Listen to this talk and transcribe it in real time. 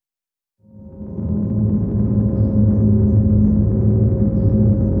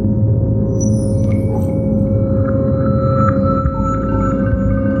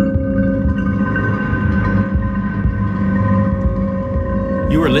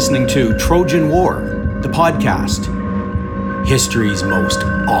listening to Trojan War, the podcast, history's most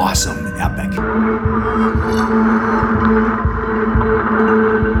awesome epic.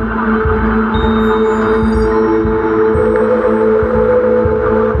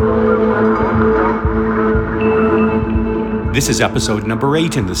 This is episode number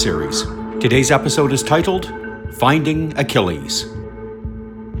 8 in the series. Today's episode is titled, Finding Achilles.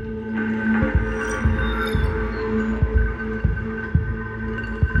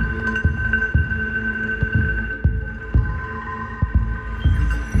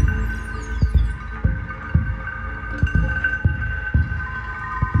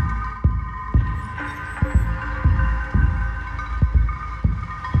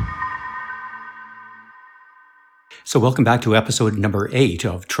 So welcome back to episode number 8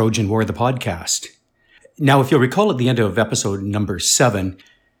 of Trojan War, the podcast. Now, if you'll recall at the end of episode number 7,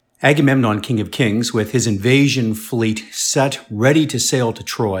 Agamemnon, King of Kings, with his invasion fleet set ready to sail to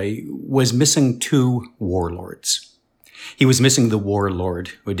Troy, was missing 2 warlords. He was missing the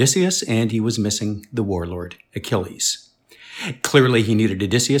warlord Odysseus, and he was missing the warlord Achilles. Clearly, he needed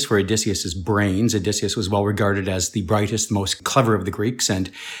Odysseus for Odysseus's brains. Odysseus was well regarded as the brightest, most clever of the Greeks, and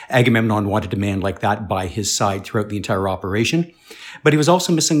Agamemnon wanted a man like that by his side throughout the entire operation. But he was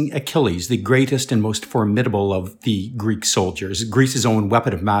also missing Achilles, the greatest and most formidable of the Greek soldiers, Greece's own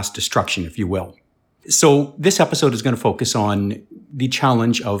weapon of mass destruction, if you will. So this episode is going to focus on the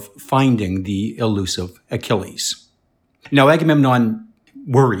challenge of finding the elusive Achilles. Now, Agamemnon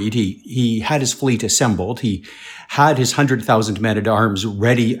worried. He had his fleet assembled. He had his 100,000 men-at-arms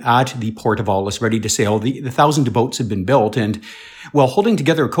ready at the port of Aulis, ready to sail. The 1,000 boats had been built, and well, holding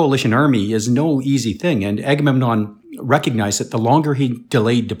together a coalition army is no easy thing. And Agamemnon recognized that the longer he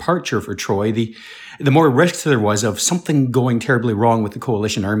delayed departure for Troy, the more risk there was of something going terribly wrong with the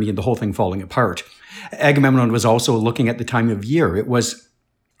coalition army and the whole thing falling apart. Agamemnon was also looking at the time of year. It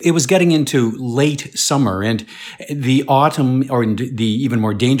was getting into late summer, and the autumn or the even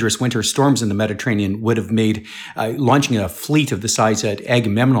more dangerous winter storms in the Mediterranean would have made launching a fleet of the size that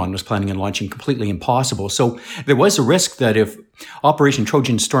Agamemnon was planning on launching completely impossible. So there was a risk that if Operation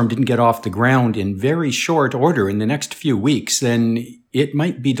Trojan Storm didn't get off the ground in very short order in the next few weeks, then it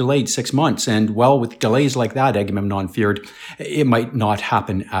might be delayed 6 months. And well, with delays like that, Agamemnon feared it might not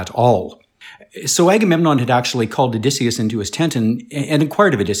happen at all. So Agamemnon had actually called Odysseus into his tent and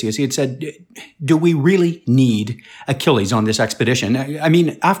inquired of Odysseus. He had said, do we really need Achilles on this expedition? I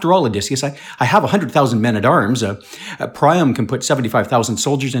mean, after all, Odysseus, I have 100,000 men at arms. Priam can put 75,000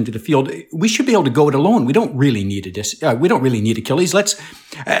 soldiers into the field. We should be able to go it alone. We don't really need Achilles.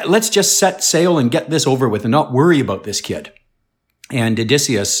 Let's just set sail and get this over with and not worry about this kid. And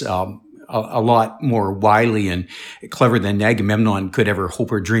Odysseus, a lot more wily and clever than Agamemnon could ever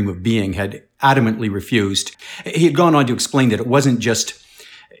hope or dream of being, had adamantly refused. He had gone on to explain that it wasn't just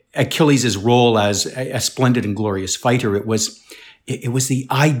Achilles' role as a splendid and glorious fighter. It was the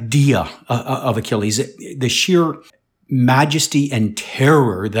idea of Achilles, the sheer majesty and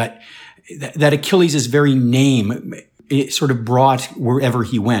terror that Achilles' very name it sort of brought wherever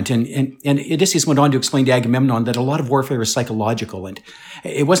he went. And Odysseus went on to explain to Agamemnon that a lot of warfare is psychological, and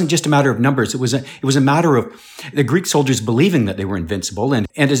it wasn't just a matter of numbers. It was a matter of the Greek soldiers believing that they were invincible. And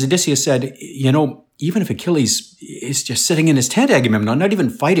as Odysseus said, even if Achilles is just sitting in his tent, Agamemnon, not even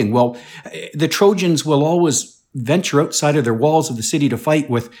fighting, well, the Trojans will always venture outside of their walls of the city to fight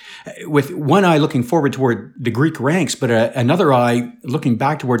with one eye looking forward toward the Greek ranks, but another eye looking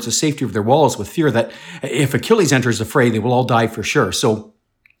back towards the safety of their walls with fear that if Achilles enters the fray, they will all die for sure. So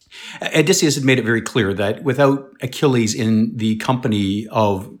Odysseus had made it very clear that without Achilles in the company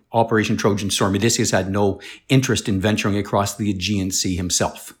of Operation Trojan Storm, Odysseus had no interest in venturing across the Aegean Sea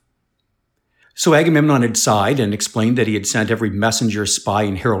himself. So Agamemnon had sighed and explained that he had sent every messenger, spy,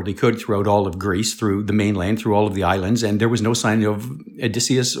 and herald he could throughout all of Greece, through the mainland, through all of the islands, and there was no sign of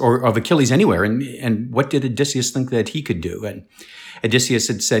Odysseus or of Achilles anywhere. And what did Odysseus think that he could do? And Odysseus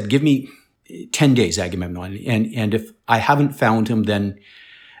had said, give me 10 days, Agamemnon, and if I haven't found him, then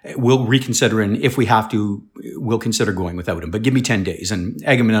we'll reconsider, and if we have to, we'll consider going without him. But give me 10 days. And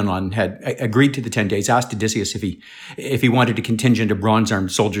Agamemnon had agreed to the 10 days, asked Odysseus if he wanted a contingent of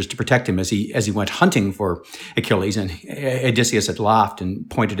bronze-armed soldiers to protect him as he went hunting for Achilles. And Odysseus had laughed and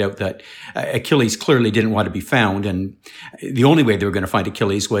pointed out that Achilles clearly didn't want to be found, and the only way they were going to find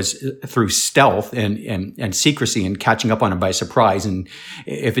Achilles was through stealth and secrecy and catching up on him by surprise. And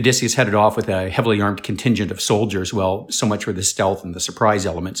if Odysseus headed off with a heavily armed contingent of soldiers, well, so much for the stealth and the surprise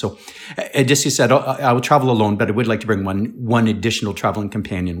element. So Odysseus said, I will travel alone, but I would like to bring one additional traveling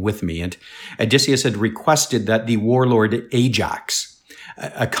companion with me. And Odysseus had requested that the warlord Ajax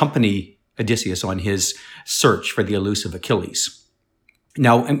accompany Odysseus on his search for the elusive Achilles.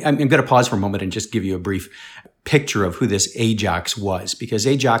 Now, I'm going to pause for a moment and just give you a brief picture of who this Ajax was, because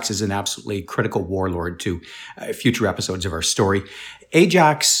Ajax is an absolutely critical warlord to future episodes of our story.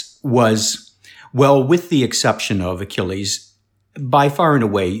 Ajax was, well, with the exception of Achilles, by far and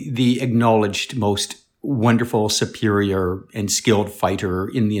away the acknowledged most wonderful, superior, and skilled fighter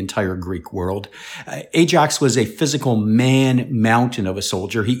in the entire Greek world. Ajax was a physical mountain of a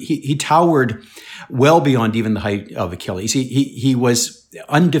soldier. He towered well beyond even the height of Achilles. He was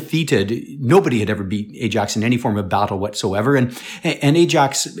undefeated. Nobody had ever beat Ajax in any form of battle whatsoever. And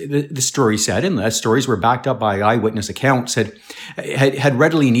Ajax, the story said, and the stories were backed up by eyewitness accounts, had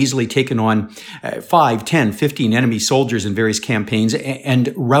readily and easily taken on 5, 10, 15 enemy soldiers in various campaigns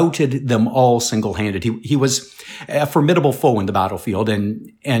and routed them all single-handed. He was a formidable foe in the battlefield.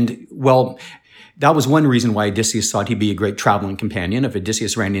 And well, that was one reason why Odysseus thought he'd be a great traveling companion if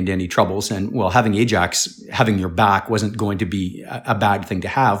Odysseus ran into any troubles. And, well, having Ajax having your back wasn't going to be a bad thing to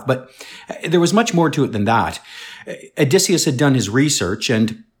have. But there was much more to it than that. Odysseus had done his research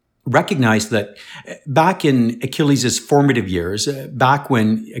and recognized that back in Achilles' formative years, back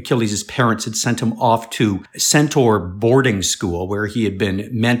when Achilles' parents had sent him off to Centaur boarding school, where he had been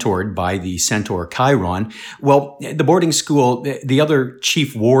mentored by the Centaur Chiron, well, the boarding school, the other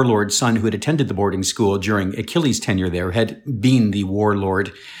chief warlord's son who had attended the boarding school during Achilles' tenure there had been the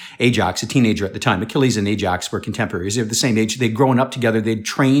warlord Ajax, a teenager at the time. Achilles and Ajax were contemporaries. They were the same age. They'd grown up together. They'd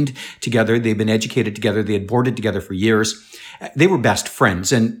trained together. They'd been educated together. They had boarded together for years. They were best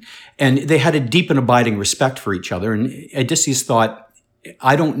friends, and they had a deep and abiding respect for each other. And Odysseus thought,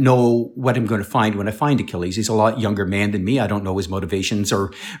 I don't know what I'm going to find when I find Achilles. He's a lot younger man than me. I don't know his motivations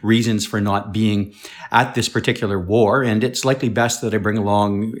or reasons for not being at this particular war. And it's likely best that I bring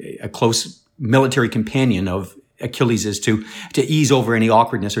along a close military companion of Achilles is to ease over any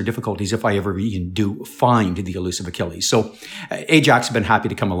awkwardness or difficulties if I ever even do find the elusive Achilles. So Ajax had been happy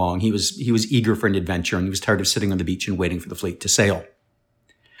to come along. He was eager for an adventure, and he was tired of sitting on the beach and waiting for the fleet to sail.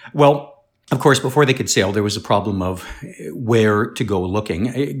 Well, of course, before they could sail, there was a problem of where to go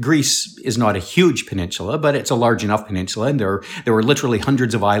looking. Greece is not a huge peninsula, but it's a large enough peninsula, and there were literally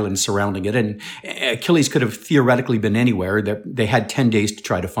hundreds of islands surrounding it, and Achilles could have theoretically been anywhere. They had 10 days to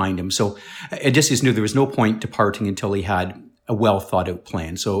try to find him. So Odysseus knew there was no point departing until he had a well-thought-out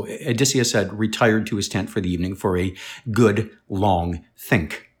plan. So Odysseus had retired to his tent for the evening for a good, long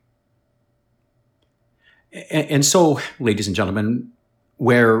think. And so, ladies and gentlemen,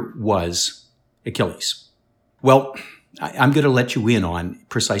 where was Achilles? Well, I'm going to let you in on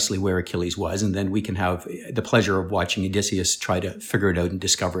precisely where Achilles was, and then we can have the pleasure of watching Odysseus try to figure it out and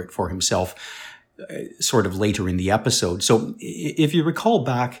discover it for himself sort of later in the episode. So if you recall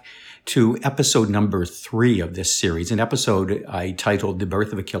back to episode number 3 of this series, an episode I titled The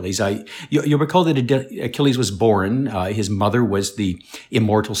Birth of Achilles. You'll recall that Achilles was born. His mother was the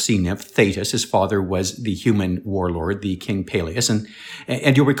immortal sea nymph Thetis. His father was the human warlord, the king Peleus.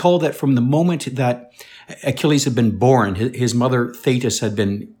 And you'll recall that from the moment that Achilles had been born, his mother Thetis had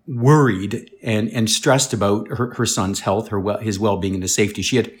been worried and stressed about her son's health, his well-being and his safety.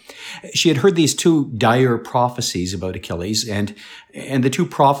 She had heard these 2 dire prophecies about Achilles, and the 2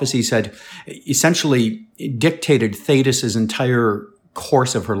 prophecies had essentially dictated Thetis's entire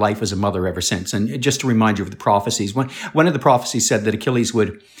course of her life as a mother ever since. And just to remind you of the prophecies, one of the prophecies said that Achilles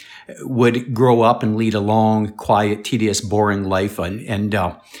would grow up and lead a long, quiet, tedious, boring life,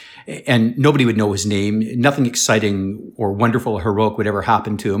 and nobody would know his name. Nothing exciting or wonderful or heroic would ever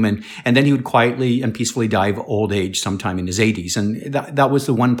happen to him. And then he would quietly and peacefully die of old age sometime in his 80s. And that was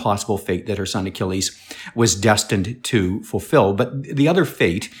the one possible fate that her son Achilles was destined to fulfill. But the other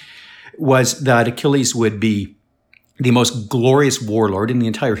fate was that Achilles would be the most glorious warlord in the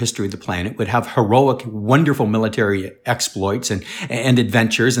entire history of the planet, would have heroic, wonderful military exploits and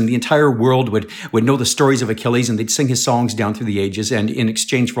adventures, and the entire world would know the stories of Achilles, and they'd sing his songs down through the ages, and in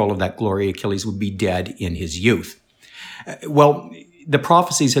exchange for all of that glory, Achilles would be dead in his youth. Well, the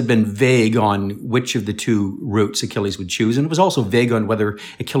prophecies had been vague on which of the 2 routes Achilles would choose, and it was also vague on whether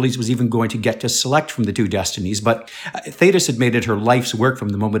Achilles was even going to get to select from the 2 destinies. But Thetis had made it her life's work from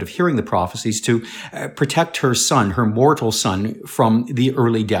the moment of hearing the prophecies to protect her son, her mortal son, from the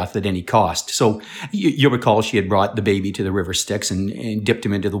early death at any cost. So you'll recall she had brought the baby to the river Styx and dipped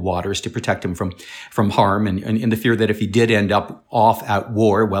him into the waters to protect him from harm, and in the fear that if he did end up off at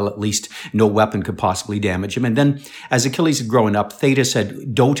war, well, at least no weapon could possibly damage him. And then, as Achilles had grown up, Thetis Thetis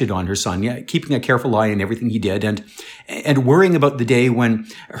had doted on her son, keeping a careful eye on everything he did, and worrying about the day when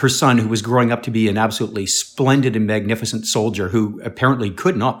her son, who was growing up to be an absolutely splendid and magnificent soldier who apparently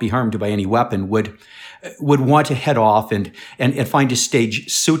could not be harmed by any weapon, would want to head off and find a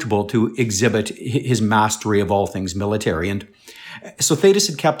stage suitable to exhibit his mastery of all things military. And so Thetis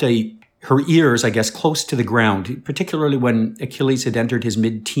had kept her ears, I guess, close to the ground, particularly when Achilles had entered his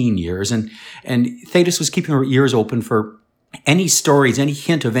mid-teen years. And Thetis was keeping her ears open for any stories, any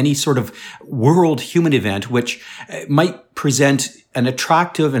hint of any sort of world human event which might present an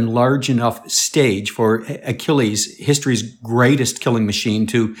attractive and large enough stage for Achilles, history's greatest killing machine,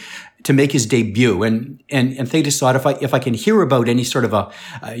 to make his debut. And Thetis thought, if I can hear about any sort of a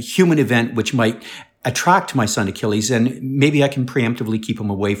human event which might attract my son Achilles, then maybe I can preemptively keep him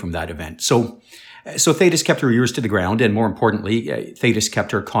away from that event. So Thetis kept her ears to the ground, and more importantly, Thetis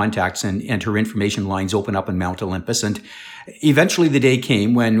kept her contacts and her information lines open up in Mount Olympus. And eventually the day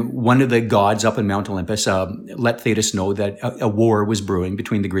came when one of the gods up in Mount Olympus let Thetis know that a war was brewing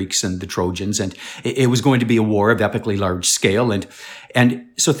between the Greeks and the Trojans, and it was going to be a war of epically large scale. And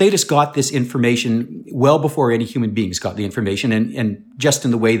so Thetis got this information well before any human beings got the information, and just in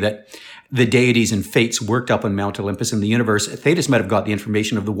the way that the deities and fates worked up on Mount Olympus in the universe, Thetis might have got the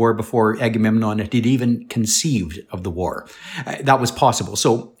information of the war before Agamemnon had even conceived of the war. That was possible.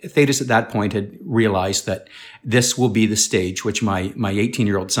 So Thetis at that point had realized that this will be the stage which my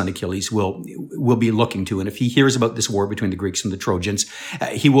 18-year-old son Achilles will be looking to. And if he hears about this war between the Greeks and the Trojans,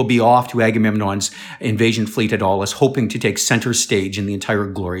 he will be off to Agamemnon's invasion fleet at Aulis, hoping to take center stage in the entire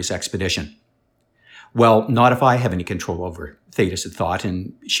glorious expedition. Well, not if I have any control over, Thetis had thought,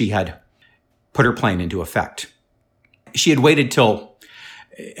 and she had put her plan into effect. She had waited till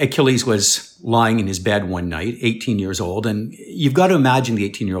Achilles was lying in his bed one night, 18 years old, and you've got to imagine the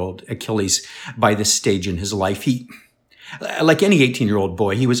 18-year-old Achilles by this stage in his life. He, like any 18-year-old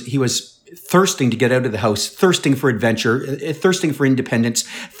boy, he was thirsting to get out of the house, thirsting for adventure, thirsting for independence,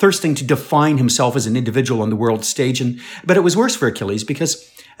 thirsting to define himself as an individual on the world stage. But it was worse for Achilles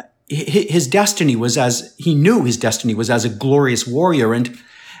because his destiny was he knew his destiny was as a glorious warrior, and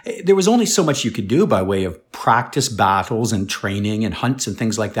there was only so much you could do by way of practice battles and training and hunts and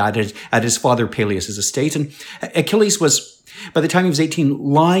things like that at his father Peleus' estate. And Achilles was, by the time he was 18,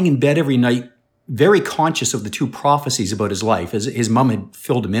 lying in bed every night, very conscious of the two prophecies about his life. His mom had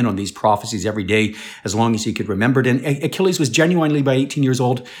filled him in on these prophecies every day as long as he could remember it. And Achilles was genuinely, by 18 years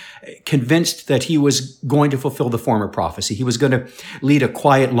old, convinced that he was going to fulfill the former prophecy. He was going to lead a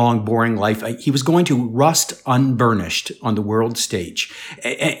quiet, long, boring life. He was going to rust unburnished on the world stage.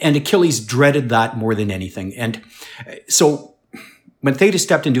 And Achilles dreaded that more than anything. And so when Thetis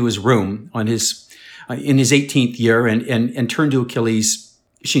stepped into his room in his 18th year and turned to Achilles,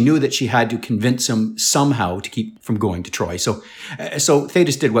 she knew that she had to convince him somehow to keep from going to Troy. So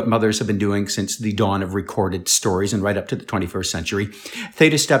Thetis did what mothers have been doing since the dawn of recorded stories and right up to the 21st century.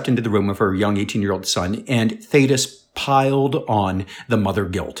 Thetis stepped into the room of her young 18-year-old son, and Thetis piled on the mother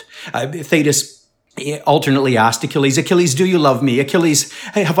guilt. Thetis alternately asked Achilles, "Achilles, do you love me? Achilles,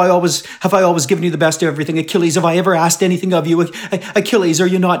 have I always given you the best of everything? Achilles, have I ever asked anything of you? Achilles, are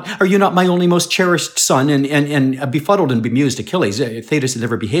you not my only most cherished son?" And befuddled and bemused Achilles, Thetis had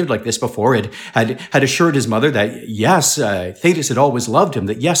never behaved like this before, had assured his mother that yes, Thetis had always loved him,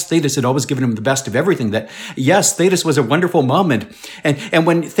 that yes, Thetis had always given him the best of everything, that yes, Thetis was a wonderful mom. And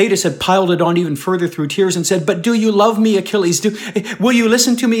when Thetis had piled it on even further through tears and said, "But do you love me, Achilles? Will you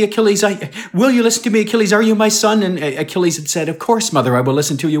listen to me, Achilles? Will you listen to me, Achilles? Are you my son?" And Achilles had said, "Of course, mother, I will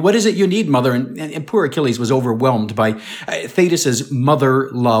listen to you. What is it you need, mother?" And poor Achilles was overwhelmed by Thetis's mother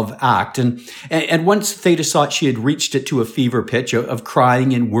love act. And once Thetis thought she had reached it to a fever pitch of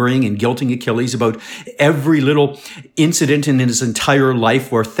crying and worrying and guilting Achilles about every little incident in his entire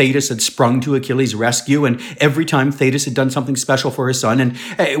life where Thetis had sprung to Achilles' rescue, and every time Thetis had done something special for his son.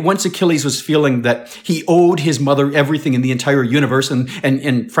 And once Achilles was feeling that he owed his mother everything in the entire universe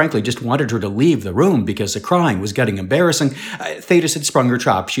and frankly just wanted her to leave the room because the crying was getting embarrassing, Thetis had sprung her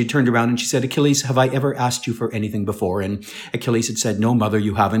trap. She had turned around and she said, "Achilles, have I ever asked you for anything before?" And Achilles had said, "No, mother,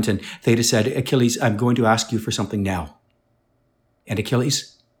 you haven't." And Thetis said, "Achilles, I'm going to ask you for something now. And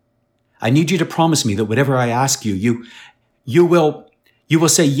Achilles, I need you to promise me that whatever I ask you, you will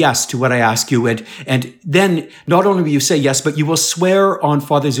say yes to what I ask you. And then not only will you say yes, but you will swear on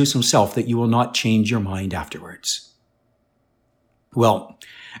Father Zeus himself that you will not change your mind afterwards." Well,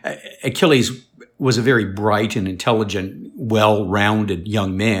 Achilles was a very bright and intelligent, well-rounded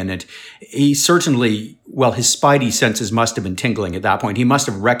young man. And he certainly, his spidey senses must have been tingling at that point. He must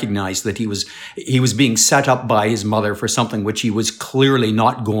have recognized that he was being set up by his mother for something which he was clearly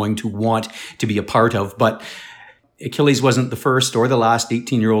not going to want to be a part of. But Achilles wasn't the first or the last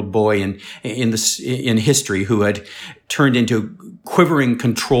 18-year-old boy in history who had turned into quivering,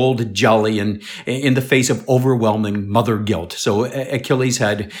 controlled jelly in the face of overwhelming mother guilt. So Achilles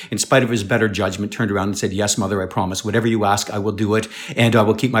had, in spite of his better judgment, turned around and said, "Yes, mother, I promise. Whatever you ask, I will do it, and I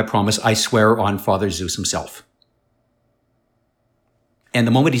will keep my promise. I swear on Father Zeus himself." And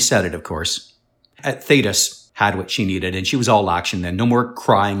the moment he said it, of course, Thetis had what she needed, and she was all action then. No more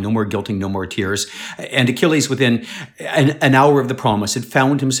crying, no more guilting, no more tears. And Achilles, within an hour of the promise, had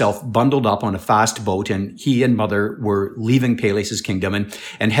found himself bundled up on a fast boat, and he and mother were leaving Peleus' kingdom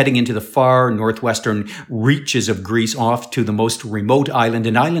and heading into the far northwestern reaches of Greece, off to the most remote island,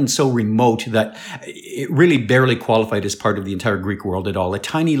 an island so remote that it really barely qualified as part of the entire Greek world at all. A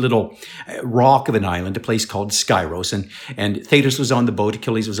tiny little rock of an island, a place called Skyros. And Thetis was on the boat,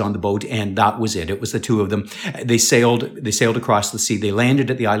 Achilles was on the boat, and that was it. It was the two of them. They sailed across the sea. They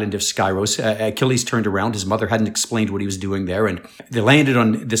landed at the island of Skyros. Achilles turned around. His mother hadn't explained what he was doing there. And they landed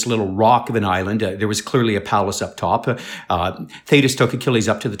on this little rock of an island. There was clearly a palace up top. Thetis took Achilles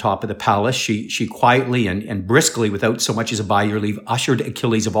up to the top of the palace. She quietly and briskly, without so much as a by your leave, ushered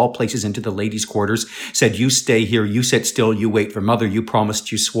Achilles, of all places, into the ladies' quarters, said, "You stay here. You sit still. You wait for mother. You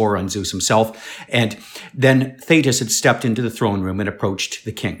promised. You swore on Zeus himself." And then Thetis had stepped into the throne room and approached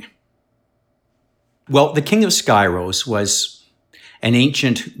the king. Well, the king of Skyros was an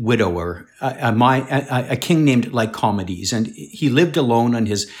ancient widower, a king named Lycomedes, and he lived alone on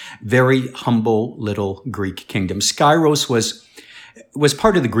his very humble little Greek kingdom. Skyros was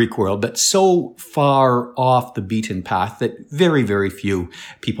part of the Greek world, but so far off the beaten path that very, very few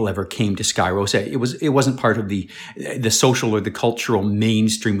people ever came to Skyros. It wasn't part of the social or the cultural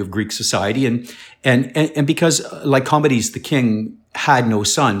mainstream of Greek society, and because Lycomedes the king had no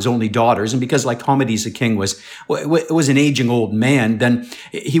sons, only daughters, and because Lycomedes the king was an aging old man, then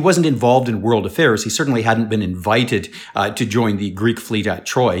he wasn't involved in world affairs. He certainly hadn't been invited to join the Greek fleet at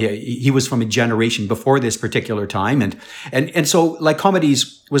Troy. He was from a generation before this particular time, and so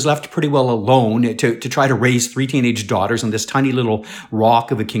Lycomedes was left pretty well alone to try to raise three teenage daughters on this tiny little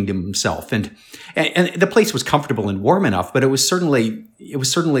rock of a kingdom himself. And the place was comfortable and warm enough, but it was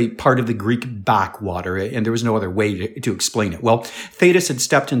certainly part of the Greek backwater, and there was no other way to explain it. Well, Thetis had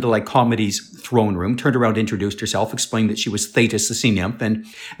stepped into Lycomedes' throne room, turned around, introduced herself, explained that she was Thetis, the sea nymph, and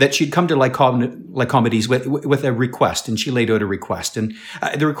that she'd come to Lycomedes with a request, and she laid out a request. And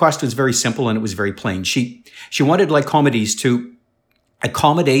the request was very simple, and it was very plain. She wanted Lycomedes to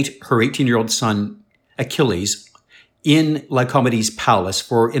accommodate her 18-year-old son, Achilles, in Lycomedes' palace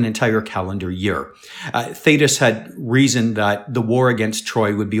for an entire calendar year. Thetis had reasoned that the war against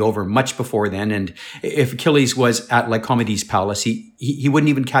Troy would be over much before then, and if Achilles was at Lycomedes' palace, he wouldn't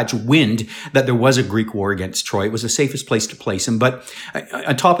even catch wind that there was a Greek war against Troy. It was the safest place to place him. But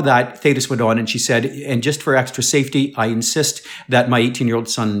on top of that, Thetis went on and she said, "And just for extra safety, I insist that my 18-year-old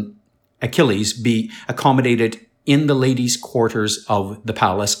son, Achilles, be accommodated in the ladies' quarters of the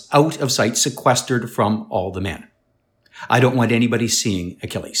palace, out of sight, sequestered from all the men. I don't want anybody seeing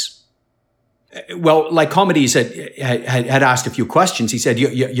Achilles." Well, Lycomedes had asked a few questions. He said,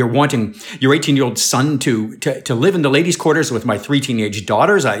 "You're wanting your 18-year-old son to live in the ladies' quarters with my three teenage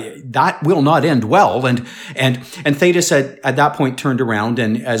daughters? That will not end well." And Thetis had at that point turned around,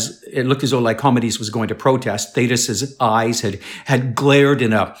 and as it looked as though Lycomedes was going to protest, Thetis's eyes had glared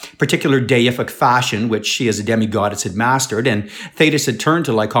in a particular deific fashion, which she as a demigoddess had mastered. And Thetis had turned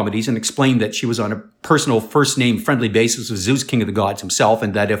to Lycomedes and explained that she was on a personal first-name friendly basis with Zeus, king of the gods himself,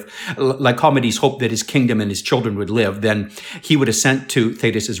 and that if Lycomedes hoped that his kingdom and his children would live, then he would assent to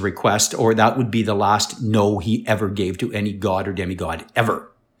Thetis' request, or that would be the last no he ever gave to any god or demigod ever.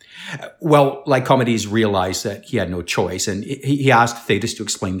 Well, Lycomedes realized that he had no choice, and he asked Thetis to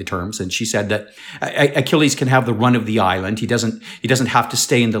explain the terms, and she said that Achilles can have the run of the island. He doesn't have to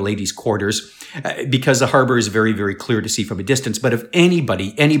stay in the ladies' quarters because the harbor is very, very clear to see from a distance. But if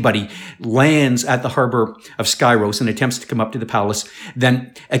anybody lands at the harbor of Skyros and attempts to come up to the palace,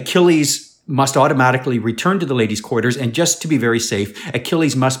 then Achilles must automatically return to the ladies' quarters, and just to be very safe,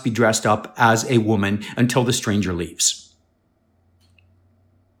 Achilles must be dressed up as a woman until the stranger leaves.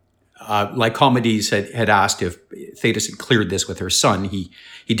 Lycomedes had asked if Thetis had cleared this with her son. He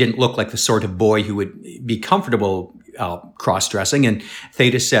didn't look like the sort of boy who would be comfortable cross-dressing, and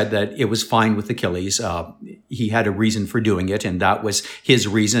Thetis said that it was fine with Achilles. He had a reason for doing it, and that was his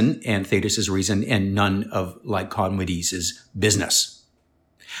reason and Thetis' reason, and none of Lycomedes' business.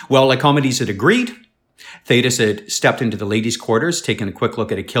 Well, Lycomedes had agreed. Thetis had stepped into the ladies' quarters, taken a quick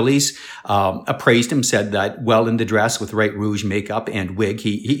look at Achilles, appraised him, said that well in the dress with the right rouge, makeup, and wig,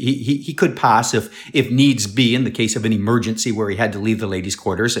 he could pass if needs be in the case of an emergency where he had to leave the ladies'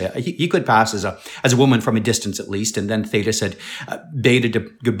 quarters. He could pass as a woman from a distance at least. And then Thetis had bade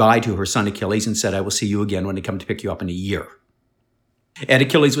goodbye to her son Achilles and said, "I will see you again when I come to pick you up in a year." And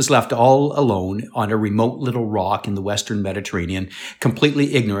Achilles was left all alone on a remote little rock in the Western Mediterranean,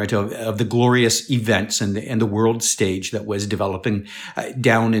 completely ignorant of the glorious events and the world stage that was developing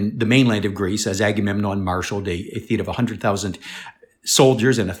down in the mainland of Greece as Agamemnon marshaled a fleet of 100,000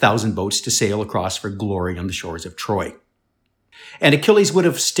 soldiers and 1,000 boats to sail across for glory on the shores of Troy. And Achilles would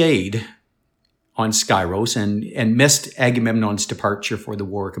have stayed on Skyros and missed Agamemnon's departure for the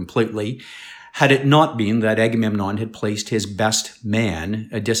war completely, had it not been that Agamemnon had placed his best man,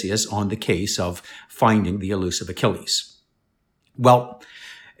 Odysseus, on the case of finding the elusive Achilles. Well,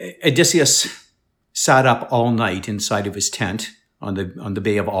 Odysseus sat up all night inside of his tent on the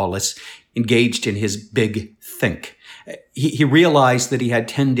Bay of Aulis, engaged in his big think. He realized that he had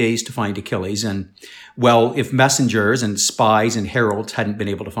 10 days to find Achilles, and well, if messengers and spies and heralds hadn't been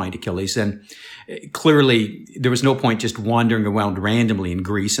able to find Achilles, then clearly there was no point just wandering around randomly in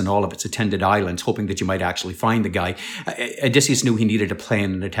Greece and all of its attended islands, hoping that you might actually find the guy. Odysseus knew he needed a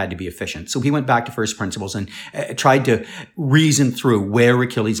plan and it had to be efficient. So he went back to first principles and tried to reason through where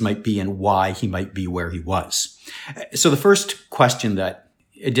Achilles might be and why he might be where he was. So the first question that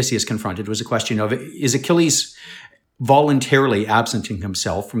Odysseus confronted was a question of, is Achilles voluntarily absenting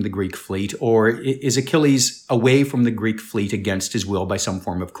himself from the Greek fleet, or is Achilles away from the Greek fleet against his will by some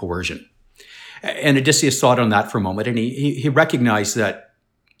form of coercion? And Odysseus thought on that for a moment, and he recognized that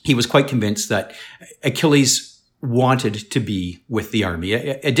he was quite convinced that Achilles wanted to be with the army.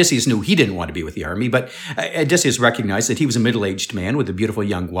 Odysseus knew he didn't want to be with the army, but Odysseus recognized that he was a middle-aged man with a beautiful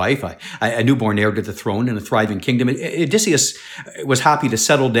young wife, a newborn heir to the throne and a thriving kingdom. Odysseus was happy to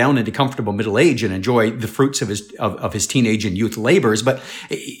settle down into comfortable middle age and enjoy the fruits of his teenage and youth labors. But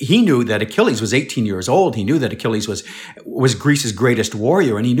he knew that Achilles was 18 years old. He knew that Achilles was Greece's greatest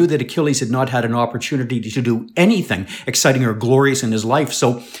warrior, and he knew that Achilles had not had an opportunity to do anything exciting or glorious in his life.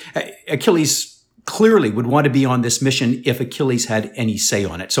 So Achilles clearly would want to be on this mission if Achilles had any say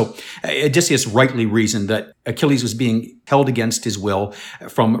on it. So Odysseus rightly reasoned that Achilles was being held against his will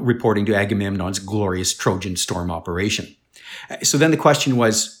from reporting to Agamemnon's glorious Trojan storm operation. So then the question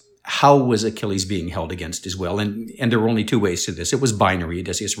was, how was Achilles being held against his will? And there were only two ways to this. It was binary,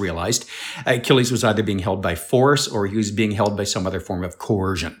 Odysseus realized. Achilles was either being held by force or he was being held by some other form of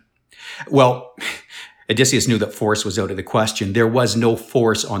coercion. Well, Odysseus knew that force was out of the question. There was no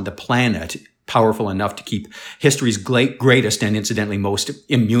force on the planet powerful enough to keep history's greatest and incidentally most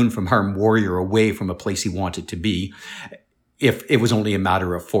immune from harm warrior away from a place he wanted to be, if it was only a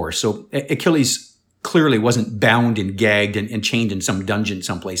matter of force. So Achilles clearly wasn't bound and gagged and chained in some dungeon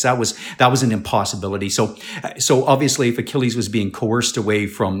someplace. That was an impossibility. So obviously if Achilles was being coerced away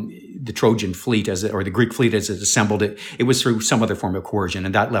from the Trojan fleet or the Greek fleet as it assembled it was through some other form of coercion.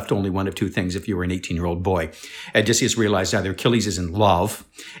 And that left only one of two things if you were an 18-year-old boy. Odysseus realized either Achilles is in love,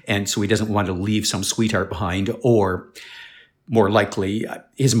 and so he doesn't want to leave some sweetheart behind, or more likely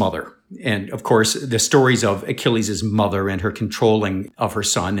his mother. And of course, the stories of Achilles' mother and her controlling of her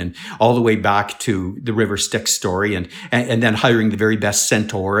son, and all the way back to the River Styx story, and then hiring the very best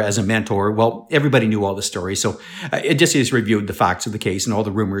centaur as a mentor. Well, everybody knew all the stories. So Odysseus reviewed the facts of the case and all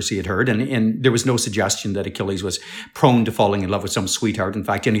the rumors he had heard. And there was no suggestion that Achilles was prone to falling in love with some sweetheart. In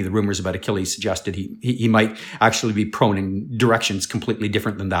fact, any of the rumors about Achilles suggested he might actually be prone in directions completely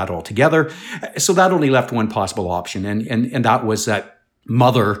different than that altogether. So that only left one possible option. And that was that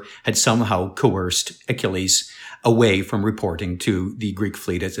Mother had somehow coerced Achilles away from reporting to the Greek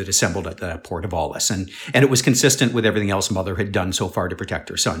fleet as it assembled at the port of Aulis. And it was consistent with everything else Mother had done so far to protect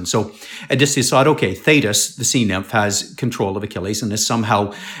her son. So Odysseus thought, okay, Thetis, the sea nymph, has control of Achilles and has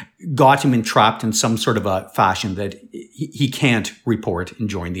somehow got him entrapped in some sort of a fashion that he can't report and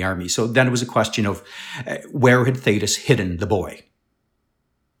join the army. So then it was a question of where had Thetis hidden the boy?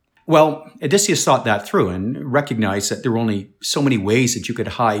 Well, Odysseus thought that through and recognized that there were only so many ways that you could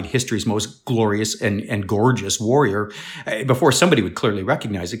hide history's most glorious and gorgeous warrior before somebody would clearly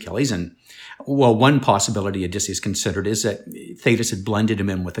recognize Achilles. And well, one possibility Odysseus considered is that Thetis had blended him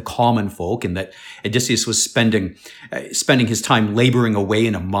in with the common folk, and that Odysseus was spending his time laboring away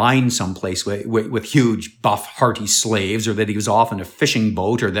in a mine someplace with huge, buff, hearty slaves, or that he was off in a fishing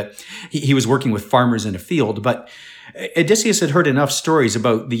boat, or that he was working with farmers in a field. But Odysseus had heard enough stories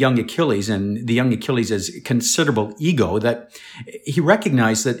about the young Achilles and the young Achilles' considerable ego that he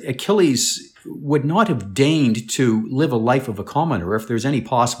recognized that Achilles would not have deigned to live a life of a commoner if there's any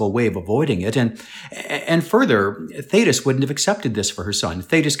possible way of avoiding it. And further, Thetis wouldn't have accepted this for her son.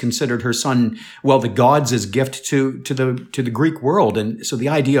 Thetis considered her son, well, the gods' gift to the Greek world. And so the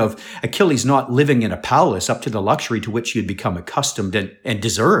idea of Achilles not living in a palace up to the luxury to which he had become accustomed and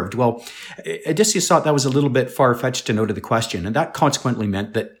deserved, well, Odysseus thought that was a little bit far-fetched to know to the question. And that consequently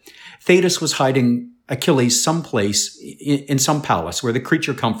meant that Thetis was hiding Achilles someplace in some palace where the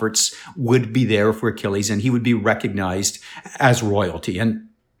creature comforts would be there for Achilles and he would be recognized as royalty. And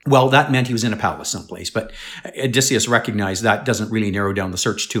well, that meant he was in a palace someplace, but Odysseus recognized that doesn't really narrow down the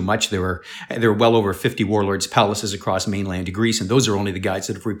search too much. There were well over 50 warlords' palaces across mainland Greece, and those are only the guys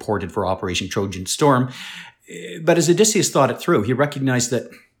that have reported for Operation Trojan Storm. But as Odysseus thought it through, he recognized that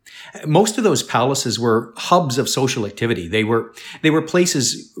most of those palaces were hubs of social activity. They were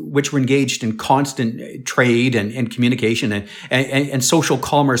places which were engaged in constant trade and communication and social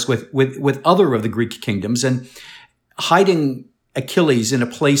commerce with other of the Greek kingdoms. And hiding Achilles in a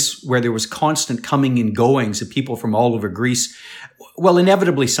place where there was constant coming and goings of people from all over Greece, well,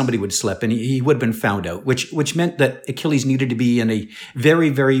 inevitably somebody would slip and he would have been found out, which meant that Achilles needed to be in a very,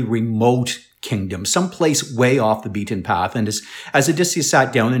 very remote kingdom, someplace way off the beaten path. And as Odysseus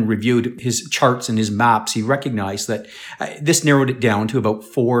sat down and reviewed his charts and his maps, he recognized that this narrowed it down to about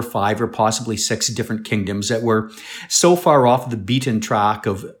 4 or 5 or possibly 6 different kingdoms that were so far off the beaten track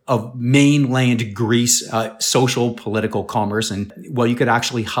of mainland Greece, social, political commerce. And well, you could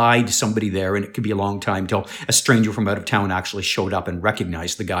actually hide somebody there and it could be a long time till a stranger from out of town actually showed up and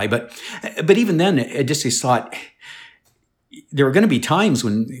recognized the guy. But even then, Odysseus thought, there are going to be times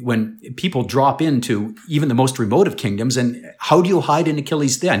when people drop into even the most remote of kingdoms, and how do you hide in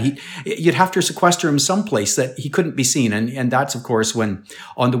Achilles then? You'd have to sequester him someplace that he couldn't be seen, and that's of course when,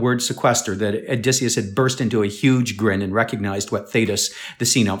 on the word sequester, that Odysseus had burst into a huge grin and recognized what Thetis, the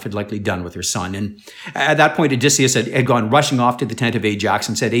sea nymph, had likely done with her son. And at that point, Odysseus had gone rushing off to the tent of Ajax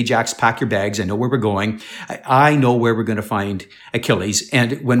and said, "Ajax, pack your bags. I know where we're going. I know where we're going to find Achilles,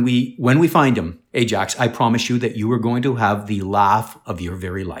 and when we find him, Ajax, I promise you that you are going to have the laugh of your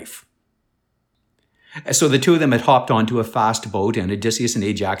very life." So the two of them had hopped onto a fast boat, and Odysseus and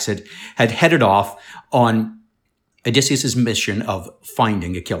Ajax had headed off on Odysseus' mission of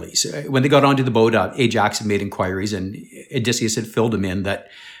finding Achilles. When they got onto the boat, Ajax had made inquiries, and Odysseus had filled him in that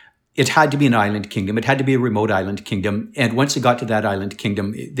it had to be an island kingdom. It had to be a remote island kingdom. And once they got to that island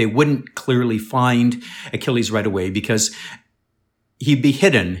kingdom, they wouldn't clearly find Achilles right away because he'd be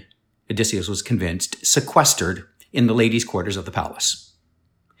hidden, Odysseus was convinced, sequestered in the ladies' quarters of the palace.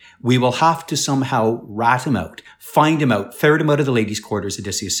 We will have to somehow rat him out, find him out, ferret him out of the ladies' quarters,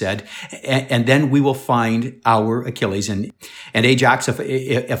 Odysseus said, and then we will find our Achilles. And Ajax,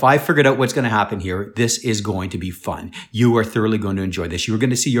 if I figured out what's going to happen here, this is going to be fun. You are thoroughly going to enjoy this. You're going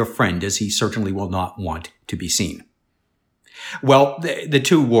to see your friend, as he certainly will not want to be seen. Well, the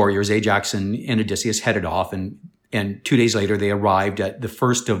two warriors, Ajax and Odysseus, headed off, and 2 days later, they arrived at the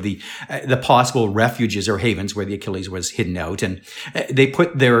first of the possible refuges or havens where the Achilles was hidden out, and they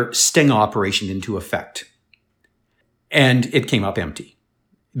put their sting operation into effect. And it came up empty.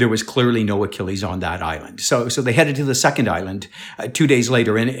 There was clearly no Achilles on that island. So they headed to the second island 2 days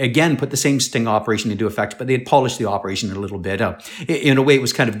later and again put the same sting operation into effect, but they had polished the operation a little bit. In a way, it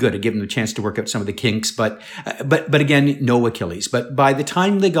was kind of good. It gave them a chance to work out some of the kinks, but again, no Achilles. But by the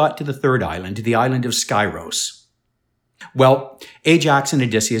time they got to the third island, the island of Skyros, well, Ajax and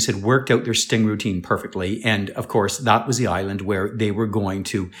Odysseus had worked out their sting routine perfectly. And of course, that was the island where they were going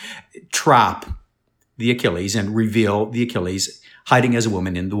to trap the Achilles and reveal the Achilles hiding as a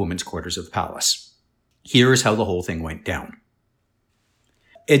woman in the women's quarters of the palace. Here's how the whole thing went down.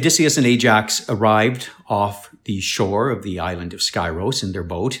 Odysseus and Ajax arrived off the shore of the island of Skyros in their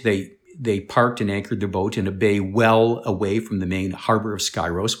boat. They parked and anchored their boat in a bay well away from the main harbor of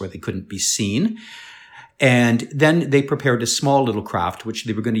Skyros where they couldn't be seen. And then they prepared a small little craft, which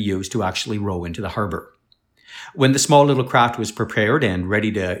they were going to use to actually row into the harbor. When the small little craft was prepared and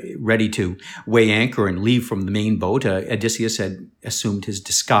ready to weigh anchor and leave from the main boat, Odysseus had assumed his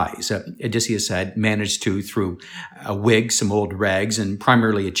disguise. Odysseus had managed to, through a wig, some old rags, and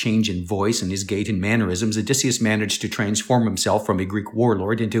primarily a change in voice and his gait and mannerisms, Odysseus managed to transform himself from a Greek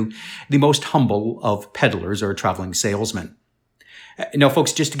warlord into the most humble of peddlers or traveling salesmen. Now,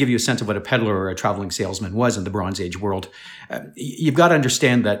 folks, just to give you a sense of what a peddler or a traveling salesman was in the Bronze Age world, you've got to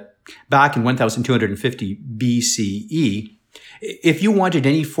understand that back in 1250 BCE, if you wanted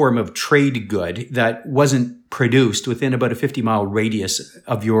any form of trade good that wasn't produced within about a 50-mile radius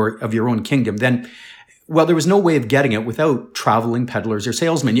of your own kingdom, then Well, there was no way of getting it without traveling peddlers or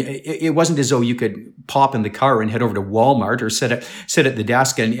salesmen. It wasn't as though you could pop in the car and head over to Walmart or sit at the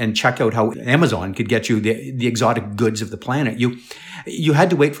desk and check out how Amazon could get you the exotic goods of the planet. You had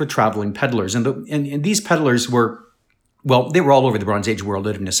to wait for traveling peddlers. And these peddlers were, well, they were all over the Bronze Age world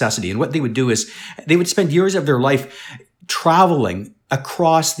out of necessity. And what they would do is they would spend years of their life traveling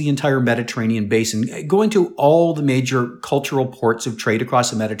across the entire Mediterranean basin, going to all the major cultural ports of trade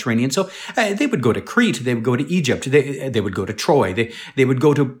across the Mediterranean. So they would go to Crete, they would go to Egypt, they would go to Troy, they would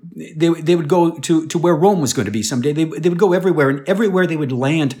go to where Rome was going to be someday. They would go everywhere, and everywhere they would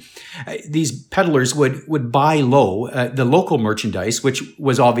land, these peddlers would buy low the local merchandise, which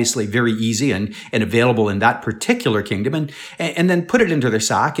was obviously very easy and available in that particular kingdom, and then put it into their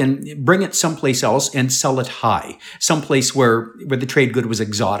sack and bring it someplace else and sell it high, someplace where the trade good was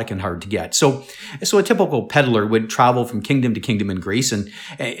exotic and hard to get. So a typical peddler would travel from kingdom to kingdom in Greece,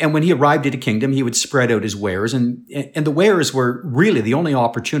 and when he arrived at a kingdom, he would spread out his wares, and the wares were really the only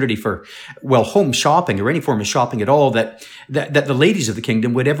opportunity for, well, home shopping or any form of shopping at all that the ladies of the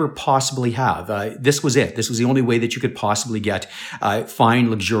kingdom would ever possibly have. This was it. This was the only way that you could possibly get fine,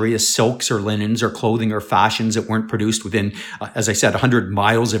 luxurious silks or linens or clothing or fashions that weren't produced within, as I said, 100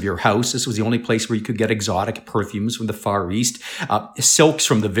 miles of your house. This was the only place where you could get exotic perfumes from the Far East. Silks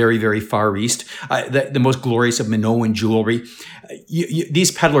from the very, very Far East, the most glorious of Minoan jewelry.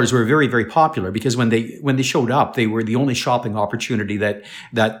 These peddlers were very, very popular because when they showed up, they were the only shopping opportunity that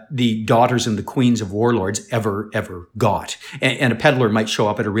the daughters and the queens of warlords ever got. And a peddler might show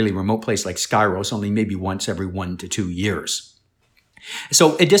up at a really remote place like Skyros only maybe once every 1 to 2 years.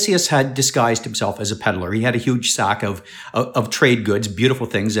 So Odysseus had disguised himself as a peddler. He had a huge sack of trade goods, beautiful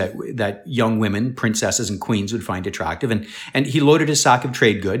things that young women, princesses and queens would find attractive. And he loaded his sack of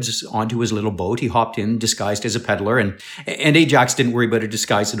trade goods onto his little boat. He hopped in disguised as a peddler, and Ajax didn't worry about a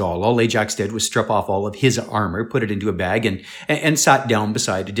disguise at all. All Ajax did was strip off all of his armor, put it into a bag, and sat down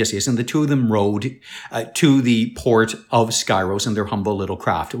beside Odysseus. And the two of them rowed to the port of Skyros in their humble little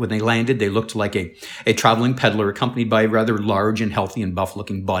craft. When they landed, they looked like a traveling peddler accompanied by a rather large and healthy and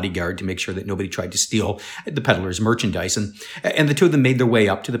buff-looking bodyguard to make sure that nobody tried to steal the peddler's merchandise. And the two of them made their way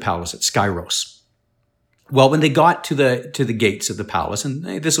up to the palace at Skyros. Well, when they got to the gates of the palace, and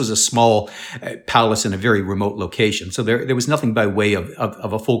this was a small palace in a very remote location, so there was nothing by way of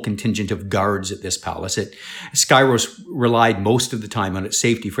a full contingent of guards at this palace. Skyros relied most of the time on its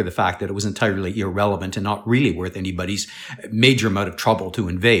safety for the fact that it was entirely irrelevant and not really worth anybody's major amount of trouble to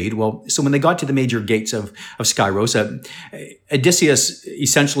invade. Well, so when they got to the major gates of Skyros, Odysseus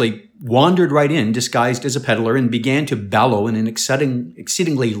essentially wandered right in, disguised as a peddler, and began to bellow in an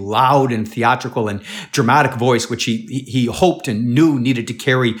exceedingly loud and theatrical and dramatic voice, which he hoped and knew needed to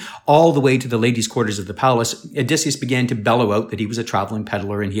carry all the way to the ladies' quarters of the palace. Odysseus began to bellow out that he was a traveling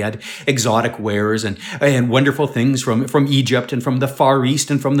peddler and he had exotic wares and wonderful things from Egypt and from the Far East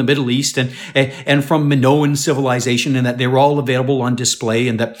and from the Middle East and from Minoan civilization, and that they were all available on display,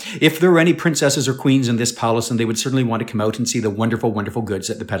 and that if there were any princesses or queens in this palace, and they would certainly want to come out and see the wonderful, wonderful goods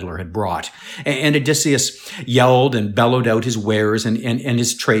that the peddler had brought. And Odysseus yelled and bellowed out his wares and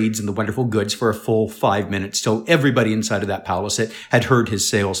his trades and the wonderful goods for a full 5 minutes till everybody inside of that palace had heard his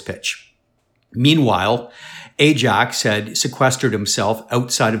sales pitch. Meanwhile, Ajax had sequestered himself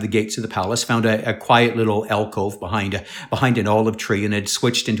outside of the gates of the palace, found a quiet little alcove behind an olive tree, and had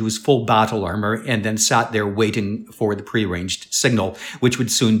switched into his full battle armor and then sat there waiting for the prearranged signal, which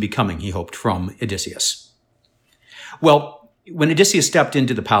would soon be coming, he hoped, from Odysseus. Well, when Odysseus stepped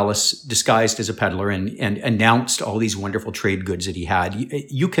into the palace disguised as a peddler and announced all these wonderful trade goods that he had,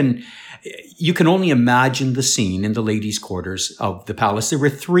 you can only imagine the scene in the ladies' quarters of the palace. There were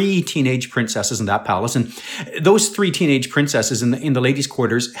 3 teenage princesses in that palace, and those 3 teenage princesses in the ladies'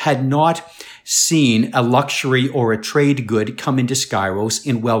 quarters had not seen a luxury or a trade good come into Skyros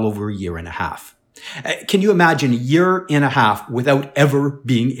in well over a year and a half. Can you imagine a year and a half without ever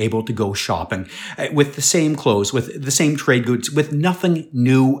being able to go shopping with the same clothes, with the same trade goods, with nothing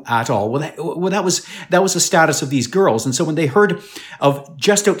new at all? Well, that was the status of these girls. And so when they heard of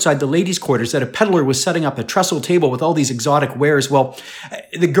just outside the ladies' quarters that a peddler was setting up a trestle table with all these exotic wares, well,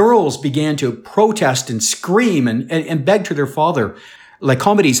 the girls began to protest and scream and beg to their father,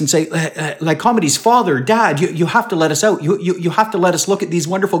 Lycomedes, and say, Lycomedes, father, dad, you have to let us out. You have to let us look at these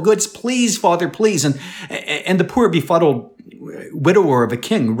wonderful goods. Please, father, please. And the poor befuddled widower of a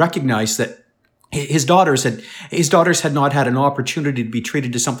king recognized that his daughters had not had an opportunity to be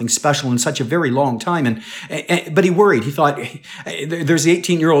treated to something special in such a very long time. But he worried. He thought, there's the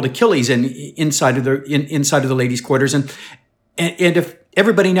 18-year-old Achilles inside of the ladies' quarters. And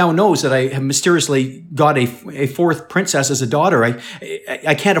everybody now knows that I have mysteriously got a fourth princess as a daughter.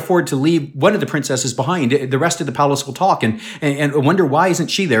 I can't afford to leave one of the princesses behind. The rest of the palace will talk and wonder why isn't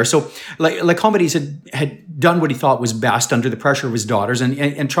she there. So Lycomedes had done what he thought was best under the pressure of his daughters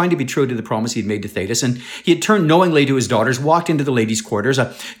and trying to be true to the promise he'd made to Thetis. And he had turned knowingly to his daughters, walked into the ladies' quarters,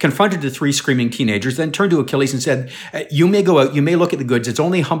 confronted the three screaming teenagers, then turned to Achilles and said, you may go out, you may look at the goods. It's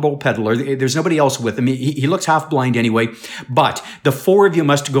only a humble peddler. There's nobody else with him. He looks half blind anyway, but the four of you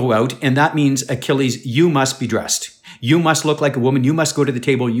must go out, and that means, Achilles, you must be dressed. You must look like a woman. You must go to the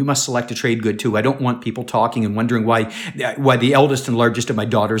table. You must select a trade good too. I don't want people talking and wondering why the eldest and largest of my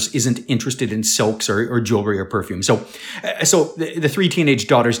daughters isn't interested in silks or jewelry or perfume. So the three teenage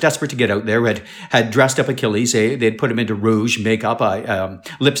daughters, desperate to get out there, had dressed up Achilles. They'd put him into rouge, makeup,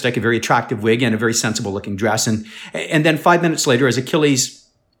 lipstick, a very attractive wig, and a very sensible looking dress. And then 5 minutes later, as Achilles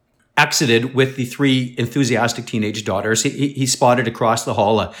exited with the three enthusiastic teenage daughters, he spotted across the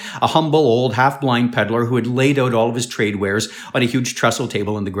hall a humble old half-blind peddler who had laid out all of his trade wares on a huge trestle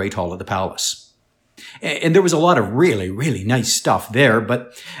table in the great hall of the palace. And there was a lot of really, really nice stuff there,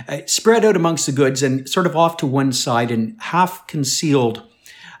 but spread out amongst the goods and sort of off to one side and half concealed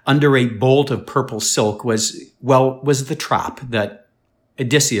under a bolt of purple silk was the trap that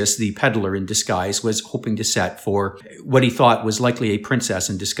Odysseus, the peddler in disguise, was hoping to set for what he thought was likely a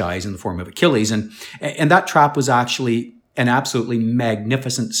princess in disguise in the form of Achilles. And that trap was actually an absolutely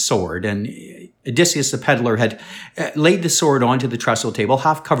magnificent sword. And Odysseus, the peddler, had laid the sword onto the trestle table,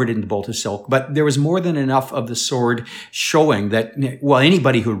 half covered in the bolt of silk. But there was more than enough of the sword showing that,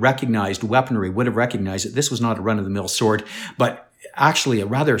 anybody who recognized weaponry would have recognized that this was not a run-of-the-mill sword, but actually a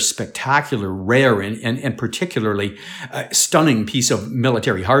rather spectacular, rare, and particularly stunning piece of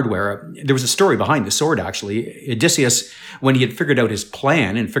military hardware. There was a story behind the sword, actually. Odysseus, when he had figured out his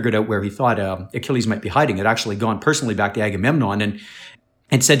plan and figured out where he thought Achilles might be hiding, had actually gone personally back to Agamemnon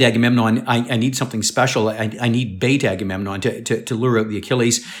and said to Agamemnon, I need something special. I need bait, Agamemnon, to lure out the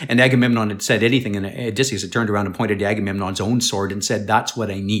Achilles. And Agamemnon had said anything, and Odysseus had turned around and pointed to Agamemnon's own sword and said, that's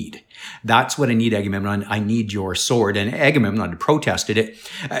what I need. That's what I need, Agamemnon. I need your sword. And Agamemnon had protested it.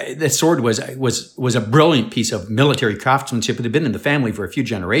 The sword was a brilliant piece of military craftsmanship. It had been in the family for a few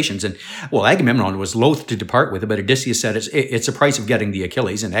generations. And, Agamemnon was loath to depart with it, but Odysseus said, it's the price of getting the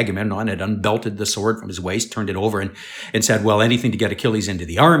Achilles. And Agamemnon had unbelted the sword from his waist, turned it over, and said, anything to get Achilles into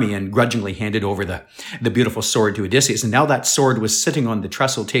the army, and grudgingly handed over the beautiful sword to Odysseus. And now that sword was sitting on the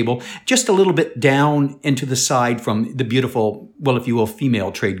trestle table, just a little bit down into the side from the beautiful, if you will,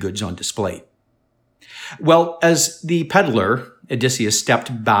 female trade goods on display. As the peddler, Odysseus,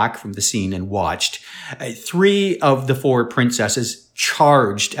 stepped back from the scene and watched, three of the four princesses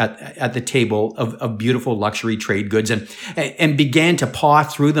charged at the table of beautiful luxury trade goods and began to paw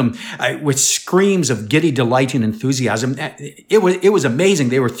through them with screams of giddy delight and enthusiasm. It was amazing.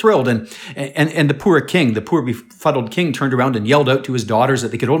 They were thrilled. And the poor befuddled king turned around and yelled out to his daughters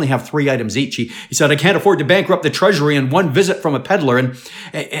that they could only have 3 items each. He said, I can't afford to bankrupt the treasury in one visit from a peddler.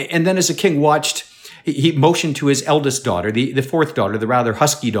 And then as the king watched, he motioned to his eldest daughter, the fourth daughter, the rather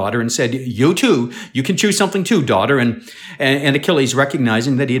husky daughter, and said, you too, you can choose something too, daughter. And Achilles,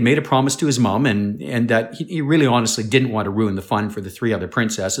 recognizing that he had made a promise to his mom and that he really honestly didn't want to ruin the fun for the 3 other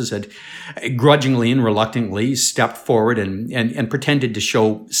princesses, had grudgingly and reluctantly stepped forward and pretended to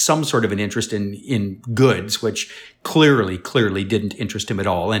show some sort of an interest in goods, which clearly didn't interest him at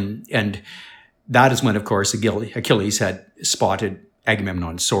all. And that is when, of course, Achilles had spotted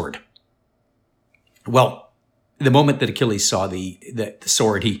Agamemnon's sword. The moment that Achilles saw the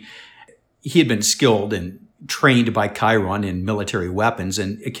sword, he had been skilled and trained by Chiron in military weapons,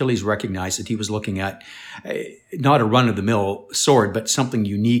 and Achilles recognized that he was looking at not a run-of-the-mill sword, but something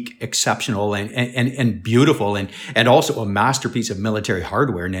unique, exceptional, and beautiful, and also a masterpiece of military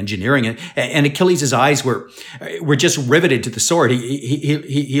hardware and engineering. And Achilles' eyes were just riveted to the sword.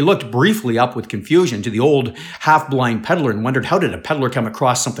 He looked briefly up with confusion to the old half-blind peddler and wondered, how did a peddler come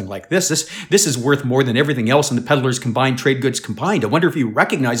across something like this? This is worth more than everything else in the peddler's combined trade goods combined. I wonder if he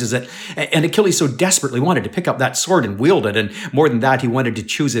recognizes it. And Achilles so desperately wanted to pick up that sword and wield it, and more than that, he wanted to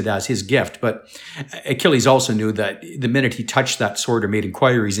choose it as his gift. But Achilles also knew that the minute he touched that sword or made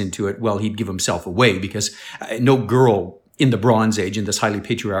inquiries into it, he'd give himself away, because no girl in the Bronze Age, in this highly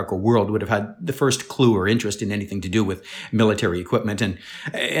patriarchal world, would have had the first clue or interest in anything to do with military equipment.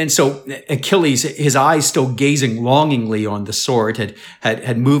 And so Achilles, his eyes still gazing longingly on the sword,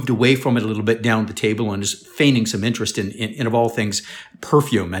 had moved away from it a little bit down the table and is feigning some interest in of all things,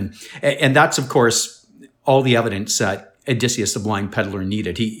 perfume. And that's, of course, all the evidence that Odysseus, the blind peddler,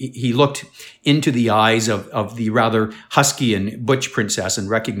 needed. He looked into the eyes of the rather husky and butch princess and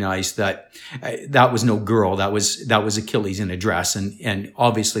recognized that that was no girl. That was Achilles in a dress. And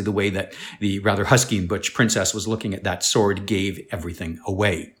obviously the way that the rather husky and butch princess was looking at that sword gave everything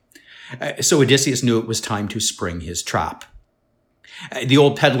away. So Odysseus knew it was time to spring his trap. The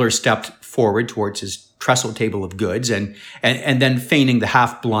old peddler stepped forward towards his trestle table of goods and then feigning the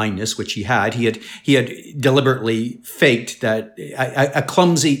half blindness which he had deliberately faked that a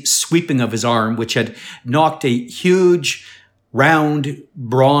clumsy sweeping of his arm, which had knocked a huge round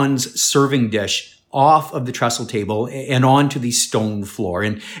bronze serving dish off of the trestle table and onto the stone floor.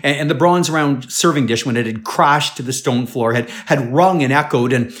 And the bronze round serving dish, when it had crashed to the stone floor, had rung and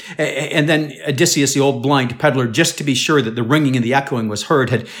echoed. And then Odysseus, the old blind peddler, just to be sure that the ringing and the echoing was heard,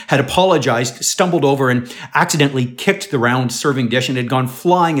 had apologized, stumbled over and accidentally kicked the round serving dish and had gone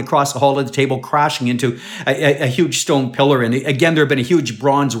flying across the hall of the table, crashing into a huge stone pillar. And again, there had been a huge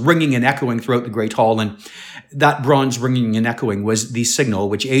bronze ringing and echoing throughout the great hall. And that bronze ringing and echoing was the signal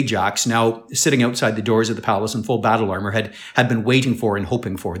which Ajax, now sitting outside the doors of the palace in full battle armor, had been waiting for and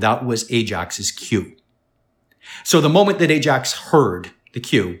hoping for. That was Ajax's cue. So the moment that Ajax heard the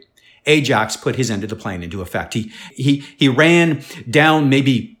cue, Ajax put his end of the plan into effect. He ran down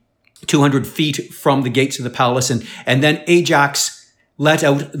maybe 200 feet from the gates of the palace, and then Ajax let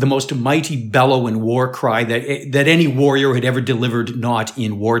out the most mighty bellow and war cry that any warrior had ever delivered, not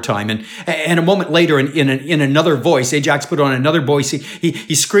in wartime. And a moment later, in another voice, Ajax put on another voice.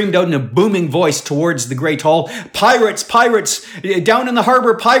 He screamed out in a booming voice towards the great hall, "Pirates, pirates, down in the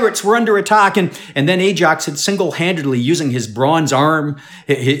harbor, pirates, we're under attack." And then Ajax had single-handedly, using his bronze arm,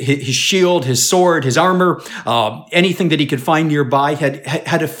 his shield, his sword, his armor, anything that he could find nearby,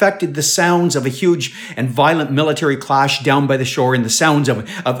 had affected the sounds of a huge and violent military clash down by the shore, and the sounds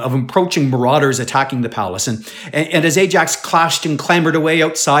of approaching marauders attacking the palace. And as Ajax clashed and clambered away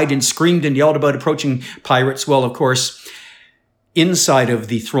outside and screamed and yelled about approaching pirates, well, of course, inside of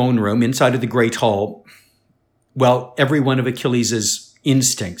the throne room, inside of the great hall, well, every one of Achilles'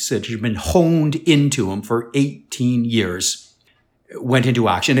 instincts that had been honed into him for 18 years went into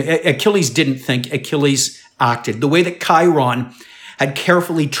action. Achilles didn't think, Achilles acted. The way that Chiron had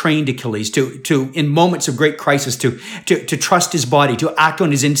carefully trained Achilles to in moments of great crisis, to trust his body, to act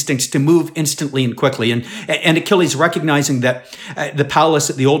on his instincts, to move instantly and quickly. And Achilles, recognizing that the palace,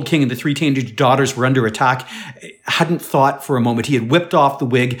 that the old king and the three teenage daughters were under attack, hadn't thought for a moment. He had whipped off the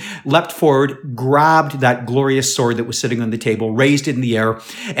wig, leapt forward, grabbed that glorious sword that was sitting on the table, raised it in the air,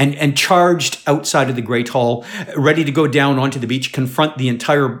 and charged outside of the great hall, ready to go down onto the beach, confront the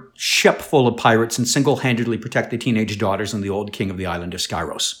entire ship full of pirates, and single-handedly protect the teenage daughters and the old king of the island of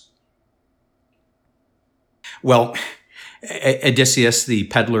Skyros. Well, Odysseus, the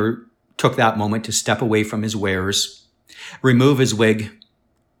peddler, took that moment to step away from his wares, remove his wig,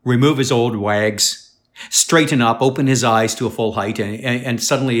 remove his old wags, straighten up, open his eyes to a full height, and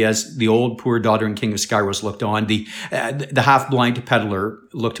suddenly, as the old poor daughter and king of Skyros looked on, the half-blind peddler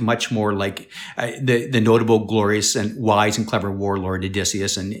looked much more like the notable, glorious, and wise and clever warlord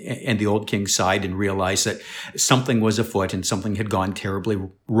Odysseus, and the old king sighed and realized that something was afoot and something had gone terribly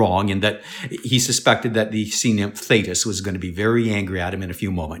wrong, and that he suspected that the sea nymph Thetis was going to be very angry at him in a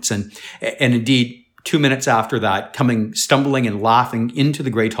few moments. And indeed, 2 minutes after that, coming stumbling and laughing into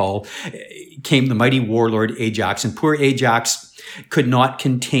the great hall, came the mighty warlord Ajax, and poor Ajax could not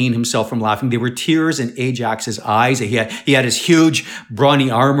contain himself from laughing. There were tears in Ajax's eyes. He had his huge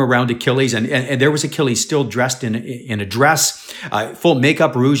brawny arm around Achilles, and there was Achilles still dressed in a dress, full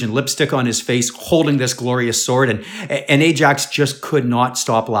makeup, rouge, and lipstick on his face, holding this glorious sword. And Ajax just could not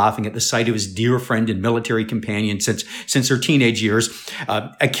stop laughing at the sight of his dear friend and military companion since her teenage years,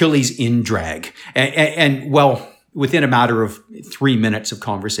 Achilles in drag. And well, within a matter of 3 minutes of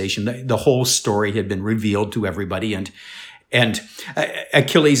conversation, the whole story had been revealed to everybody. And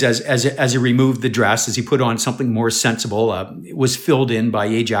Achilles, as he removed the dress, as he put on something more sensible, was filled in by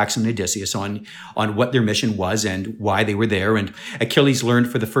Ajax and Odysseus on what their mission was and why they were there. And Achilles learned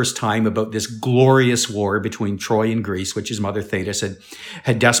for the first time about this glorious war between Troy and Greece, which his mother Thetis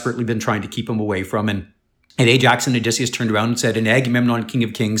had desperately been trying to keep him away from. And Ajax and Odysseus turned around and said, "And Agamemnon, king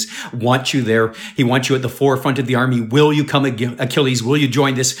of kings, wants you there. He wants you at the forefront of the army. Will you come, Achilles? Will you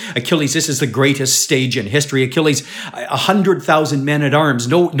join this? Achilles, this is the greatest stage in history. Achilles, 100,000 men at arms.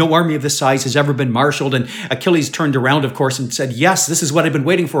 No army of this size has ever been marshaled." And Achilles turned around, of course, and said, "Yes, this is what I've been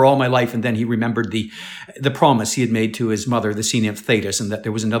waiting for all my life." And then he remembered the promise he had made to his mother, the sea nymph Thetis, and that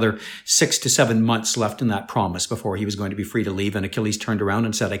there was another 6 to 7 months left in that promise before he was going to be free to leave. And Achilles turned around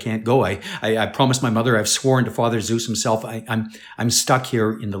and said, "I can't go. I promised my mother. I've sworn to Father Zeus himself. I'm stuck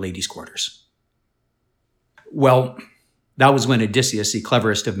here in the ladies' quarters." Well, That was when Odysseus, the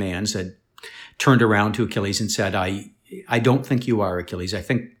cleverest of men, turned around to Achilles and said, I don't think you are, Achilles. I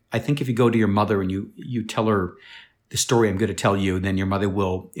think if you go to your mother and you tell her the story I'm going to tell you, then your mother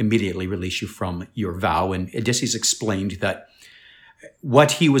will immediately release you from your vow. And Odysseus explained that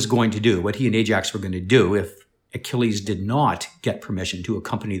what he was going to do, what he and Ajax were going to do if Achilles did not get permission to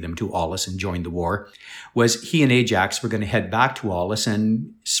accompany them to Aulis and join the war, was he and Ajax were going to head back to Aulis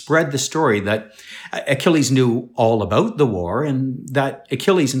and spread the story that Achilles knew all about the war, and that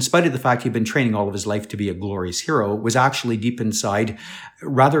Achilles, in spite of the fact he'd been training all of his life to be a glorious hero, was actually deep inside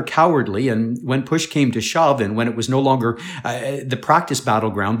rather cowardly. And when push came to shove, and when it was no longer the practice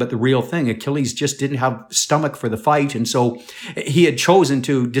battleground, but the real thing, Achilles just didn't have stomach for the fight. And so he had chosen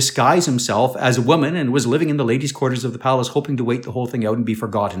to disguise himself as a woman and was living in the ladies' quarters of the palace, hoping to wait the whole thing out and be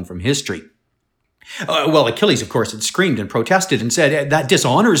forgotten from history. Well, Achilles, of course, had screamed and protested and said, that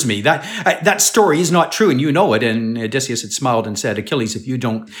dishonors me. That story is not true, and you know it. And Odysseus had smiled and said, Achilles, if you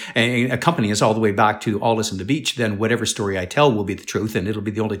don't accompany us all the way back to Aulis and the beach, then whatever story I tell will be the truth, and it'll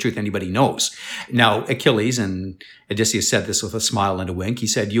be the only truth anybody knows. Now, Achilles, and Odysseus said this with a smile and a wink, he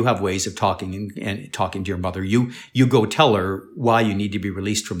said, you have ways of talking and talking to your mother. You go tell her why you need to be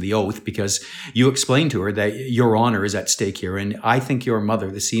released from the oath, because you explain to her that your honor is at stake here. And I think your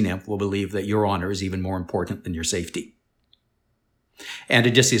mother, the sea nymph, will believe that your honor is even more important than your safety. And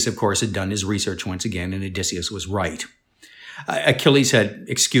Odysseus, of course, had done his research once again, and Odysseus was right. Achilles had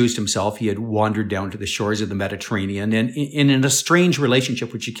excused himself. He had wandered down to the shores of the Mediterranean, and in a strange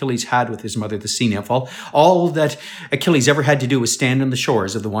relationship which Achilles had with his mother, the sea nymph, all that Achilles ever had to do was stand on the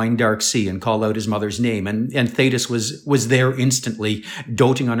shores of the wine dark sea and call out his mother's name. And Thetis was there instantly,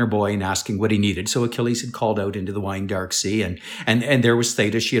 doting on her boy and asking what he needed. So Achilles had called out into the wine dark sea, and there was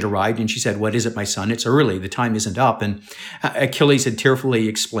Thetis. She had arrived, and she said, what is it, my son? It's early. The time isn't up. And Achilles had tearfully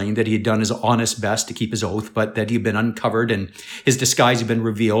explained that he had done his honest best to keep his oath, but that he had been uncovered and his disguise had been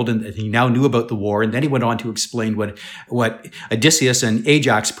revealed, and he now knew about the war. And then he went on to explain what Odysseus and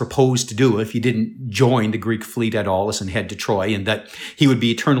Ajax proposed to do if he didn't join the Greek fleet at Aulis and head to Troy, and that he would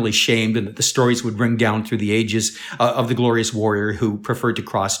be eternally shamed, and that the stories would ring down through the ages of the glorious warrior who preferred to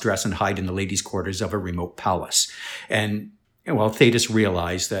cross-dress and hide in the ladies' quarters of a remote palace. And well, Thetis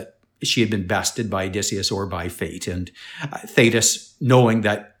realized that she had been bested by Odysseus or by fate. And Thetis, knowing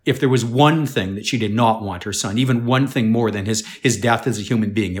that if there was one thing that she did not want her son, even one thing more than his death as a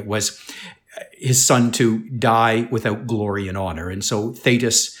human being, it was his son to die without glory and honor. And so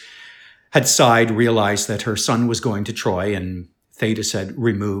Thetis had sighed, realized that her son was going to Troy, and Thetis had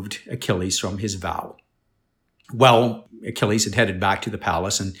removed Achilles from his vow. Well, Achilles had headed back to the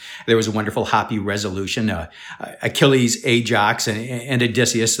palace, and there was a wonderful, happy resolution. Achilles, Ajax, and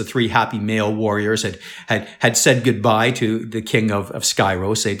Odysseus, the three happy male warriors, had said goodbye to the king of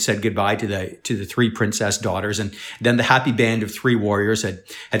Skyros. They'd said goodbye to the three princess daughters, and then the happy band of three warriors had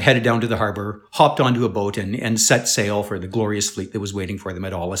headed down to the harbor, hopped onto a boat, and set sail for the glorious fleet that was waiting for them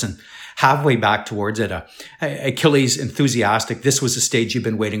at Aulis. And halfway back towards it, Achilles, enthusiastic, this was the stage he'd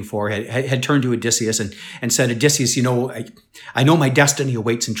been waiting for, had turned to Odysseus and said, Odysseus, you know, I know my destiny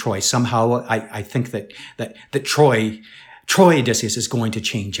awaits in Troy. Somehow I think that Troy, Odysseus, is going to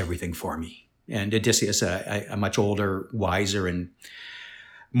change everything for me. And Odysseus, a much older, wiser, and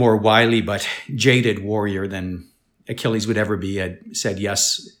more wily but jaded warrior than Achilles would ever be, had said,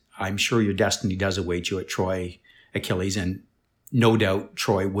 yes, I'm sure your destiny does await you at Troy, Achilles, and no doubt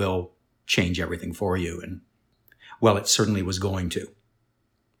Troy will change everything for you. And well, it certainly was going to.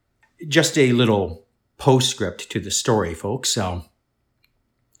 Just a little postscript to the story, folks.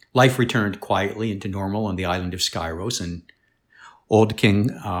 Life returned quietly into normal on the island of Skyros, and old King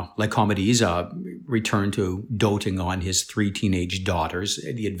Lycomedes returned to doting on his three teenage daughters.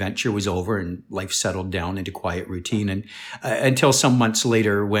 The adventure was over, and life settled down into quiet routine, and until some months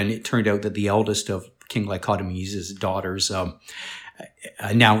later, when it turned out that the eldest of King Lycomedes' daughters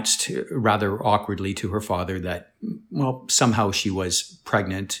announced rather awkwardly to her father that, well, somehow she was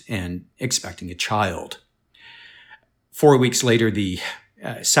pregnant and expecting a child. 4 weeks later, the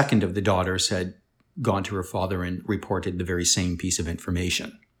second of the daughters had gone to her father and reported the very same piece of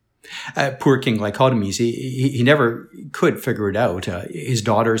information. Poor King Lycomedes, he never could figure it out. His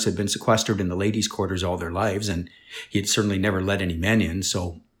daughters had been sequestered in the ladies' quarters all their lives, and he had certainly never let any men in,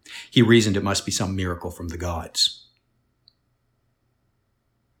 so he reasoned it must be some miracle from the gods.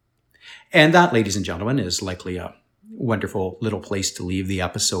 And that, ladies and gentlemen, is likely a wonderful little place to leave the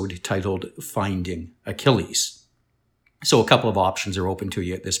episode titled Finding Achilles. So a couple of options are open to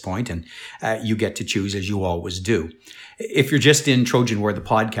you at this point, and you get to choose as you always do. If you're just in Trojan War, the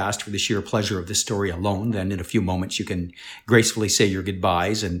podcast, for the sheer pleasure of the story alone, then in a few moments you can gracefully say your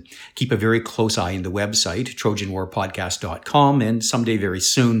goodbyes and keep a very close eye on the website, TrojanWarPodcast.com. And someday very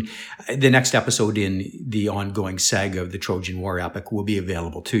soon, the next episode in the ongoing saga of the Trojan War epic will be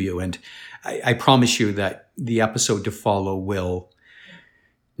available to you. And I promise you that the episode to follow will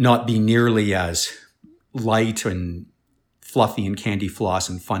not be nearly as light and fluffy and candy floss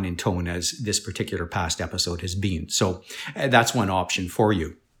and fun in tone as this particular past episode has been. So that's one option for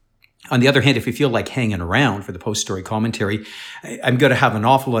you. On the other hand, if you feel like hanging around for the post-story commentary, I'm going to have an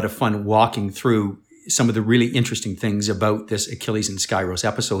awful lot of fun walking through some of the really interesting things about this Achilles and Skyros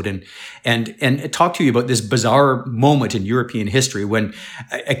episode and talk to you about this bizarre moment in European history when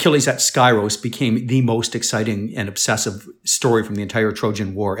Achilles at Skyros became the most exciting and obsessive story from the entire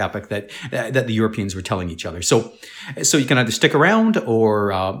Trojan War epic that the Europeans were telling each other. So you can either stick around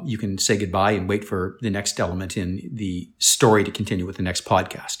or you can say goodbye and wait for the next element in the story to continue with the next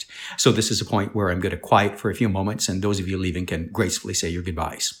podcast. So this is a point where I'm going to quiet for a few moments, and those of you leaving can gracefully say your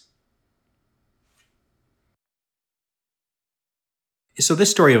goodbyes. So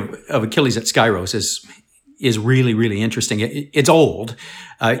this story of Achilles at Skyros is really, really interesting. It's old.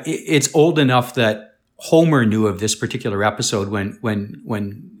 It's old enough that Homer knew of this particular episode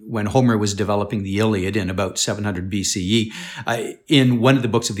when Homer was developing the Iliad in about 700 BCE. In one of the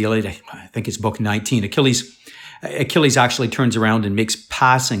books of the Iliad, I think it's book 19, Achilles actually turns around and makes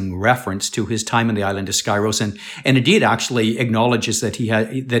passing reference to his time in the island of Skyros, and indeed actually acknowledges that he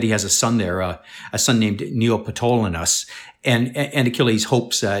has a son there, a son named Neoptolemus, and Achilles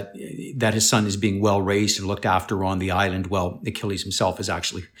hopes that his son is being well raised and looked after on the island, while Achilles himself is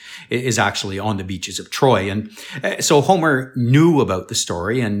actually on the beaches of Troy. And so Homer knew about the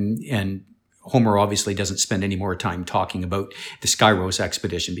story, and Homer obviously doesn't spend any more time talking about the Skyros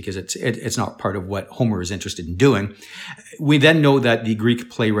expedition because it's not part of what Homer is interested in doing. We then know that the Greek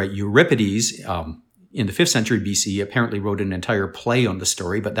playwright Euripides, in the 5th century BC, apparently wrote an entire play on the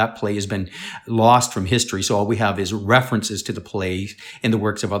story, but that play has been lost from history. So all we have is references to the play in the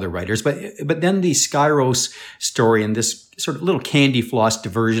works of other writers. But then the Skyros story and this sort of little candy floss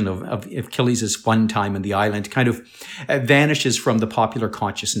diversion of Achilles' fun time in the island kind of vanishes from the popular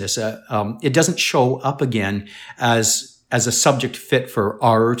consciousness. It doesn't show up again as a subject fit for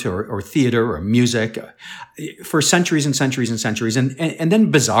art or theater or music for centuries and centuries and centuries. And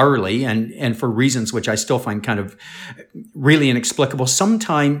then bizarrely, and for reasons which I still find kind of really inexplicable,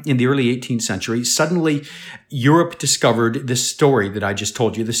 sometime in the early 18th century, suddenly Europe discovered this story that I just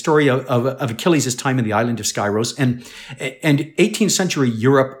told you, the story of Achilles' time in the island of Skyros. And 18th century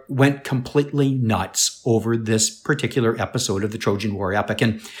Europe went completely nuts over this particular episode of the Trojan War epic.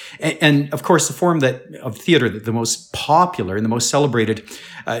 And of course, the form of theater that the most popular and the most celebrated,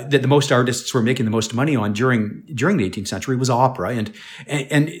 that the most artists were making the most money on during the 18th century was opera.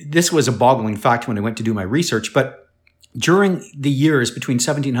 And this was a boggling fact when I went to do my research. But during the years between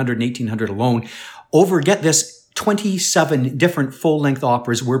 1700 and 1800 alone, get this, 27 different full-length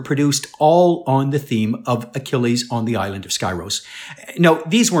operas were produced, all on the theme of Achilles on the island of Skyros. Now,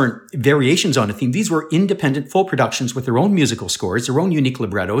 these weren't variations on a theme. These were independent full productions with their own musical scores, their own unique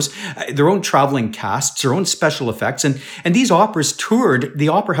librettos, their own traveling casts, their own special effects. And these operas toured the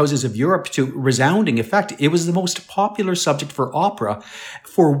opera houses of Europe to resounding effect. It was the most popular subject for opera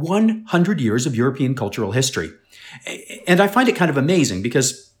for 100 years of European cultural history. And I find it kind of amazing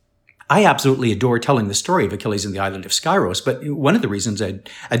because I absolutely adore telling the story of Achilles and the island of Skyros, but one of the reasons I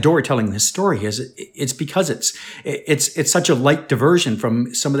adore telling this story is it's because it's such a light diversion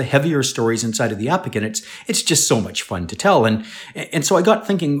from some of the heavier stories inside of the epic, and it's just so much fun to tell. And so I got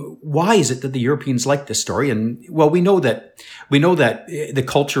thinking, why is it that the Europeans like this story? And well, we know that the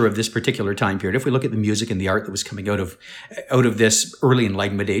culture of this particular time period, if we look at the music and the art that was coming out of this early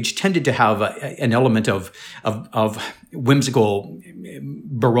Enlightenment age, tended to have an element of whimsical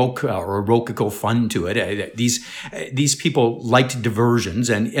Baroque or Rococo fun to it. These people liked diversions,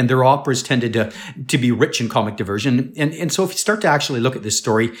 and their operas tended to be rich in comic diversion. And so if you start to actually look at this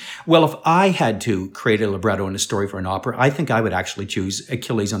story, well, if I had to create a libretto and a story for an opera, I think I would actually choose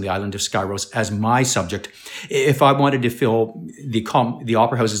Achilles on the island of Skyros as my subject if I wanted to fill the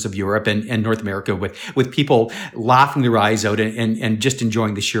opera houses of Europe and North America with people laughing their eyes out and just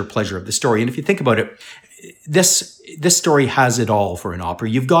enjoying the sheer pleasure of the story. And if you think about it, this story has it all for an opera.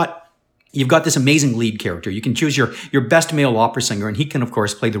 You've got you've got this amazing lead character. You can choose your best male opera singer, and he can, of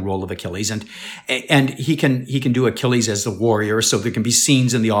course, play the role of Achilles. And he can do Achilles as the warrior. So there can be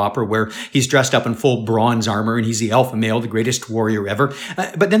scenes in the opera where he's dressed up in full bronze armor and he's the alpha male, the greatest warrior ever.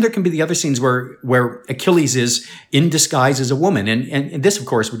 But then there can be the other scenes where Achilles is in disguise as a woman. And this, of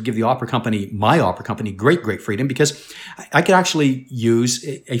course, would give the opera company, my opera company, great freedom, because I could actually use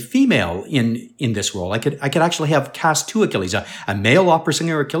a female in this role. I could actually have cast two Achilles, a male opera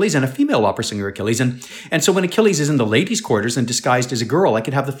singer Achilles and a female opera singer Achilles. And so when Achilles is in the ladies' quarters and disguised as a girl, I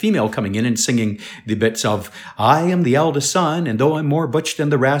could have the female coming in and singing the bits of, I am the eldest son, and though I'm more butch than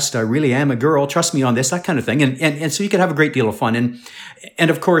the rest, I really am a girl, trust me on this, that kind of thing. And so you could have a great deal of fun.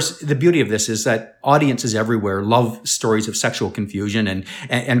 And of course, the beauty of this is that audiences everywhere love stories of sexual confusion,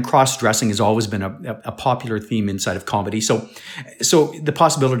 and cross-dressing has always been a popular theme inside of comedy. So the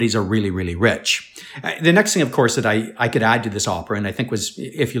possibilities are really, really rich. The next thing, of course, that I could add to this opera, and I think was,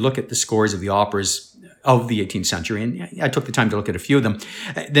 if you look at the scores of the operas of the 18th century, and I took the time to look at a few of them,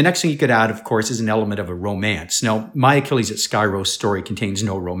 the next thing you could add, of course, is an element of a romance. Now, My Achilles at Skyros story contains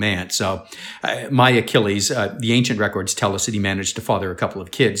no romance. My Achilles, the ancient records tell us that he managed to father a couple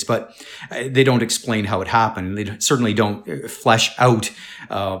of kids, but they don't explain how it happened. They certainly don't flesh out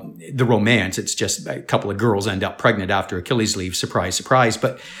the romance. It's just a couple of girls end up pregnant after Achilles leaves. Surprise, surprise.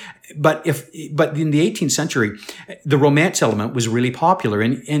 But in the 18th century, the romance element was really popular,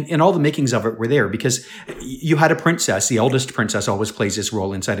 and all the makings of it were there, because you had a princess. The eldest princess always plays this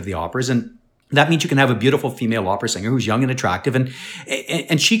role inside of the operas, and that means you can have a beautiful female opera singer who's young and attractive, and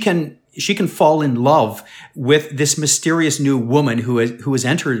she can fall in love with this mysterious new woman who has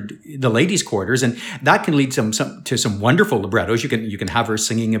entered the ladies' quarters, and that can lead to some wonderful librettos. You can have her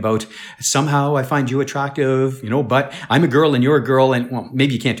singing about, somehow I find you attractive, but I'm a girl and you're a girl, and well,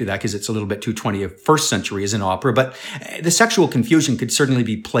 maybe you can't do that because it's a little bit too 21st century as an opera. But the sexual confusion could certainly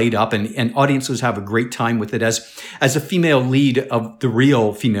be played up, and audiences have a great time with it as a female lead of the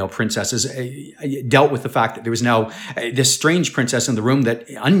real female princesses dealt with the fact that there was now this strange princess in the room that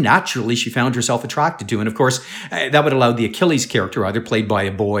unnaturally she found herself attracted to. And of course, that would allow the Achilles character, either played by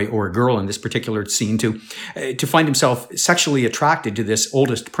a boy or a girl in this particular scene, to find himself sexually attracted to this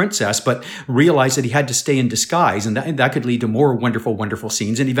oldest princess, but realize that he had to stay in disguise. And that could lead to more wonderful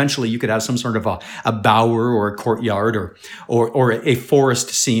scenes. And eventually you could have some sort of a bower or a courtyard or a forest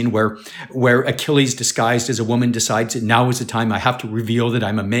scene where Achilles, disguised as a woman, decides that now is the time I have to reveal that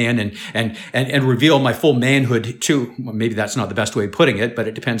I'm a man and reveal my full manhood to, well, maybe that's not the best way of putting it, but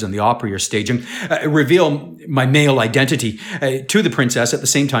it depends on the opera you're staging, reveal my male identity to the princess at the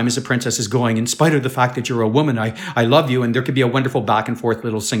same time as the princess is going, in spite of the fact that you're a woman, I love you. And there could be a wonderful back and forth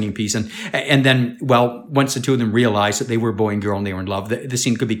little singing piece. And then, well, once the two of them realize that they were boy and girl and they were in love, the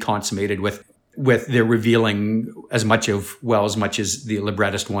scene could be consummated with their revealing as much as the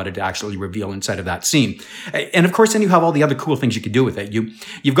librettist wanted to actually reveal inside of that scene. And of course, then you have all the other cool things you could do with it.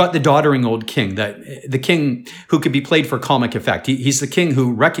 You've got the doddering old king, the king who could be played for comic effect. He's the king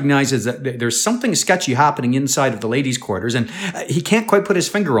who recognizes that there's something sketchy happening inside of the ladies' quarters, and he can't quite put his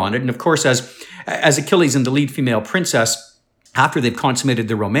finger on it. And of course, as Achilles and the lead female princess, after they've consummated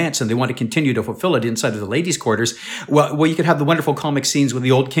their romance and they want to continue to fulfill it inside of the ladies' quarters, well, you could have the wonderful comic scenes with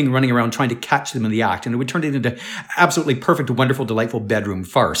the old king running around trying to catch them in the act, and it would turn it into absolutely perfect, wonderful, delightful bedroom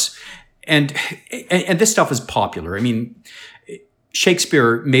farce. And this stuff is popular. I mean,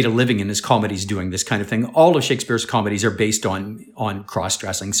 Shakespeare made a living in his comedies doing this kind of thing. All of Shakespeare's comedies are based on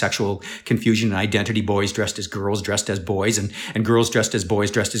cross-dressing, sexual confusion and identity, boys dressed as girls, dressed as boys, and girls dressed as boys,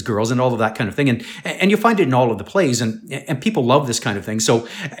 dressed as girls, and all of that kind of thing. And you find it in all of the plays, and people love this kind of thing. So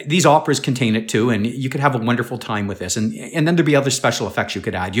these operas contain it too, and you could have a wonderful time with this. And then there'd be other special effects you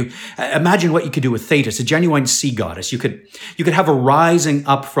could add. Imagine what you could do with Thetis, a genuine sea goddess. You could have her rising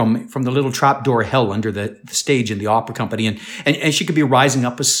up from the little trapdoor hell under the stage in the opera company, and she could be rising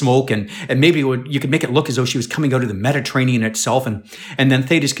up as smoke, and maybe you could make it look as though she was coming out of the Mediterranean itself, and then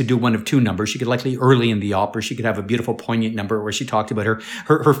Thetis could do one of two numbers. She could likely, early in the opera, she could have a beautiful poignant number where she talked about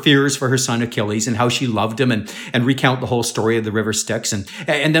her fears for her son Achilles and how she loved him, and recount the whole story of the river Styx, and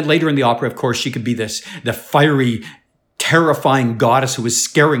then later in the opera, of course, she could be the fiery, terrifying goddess who was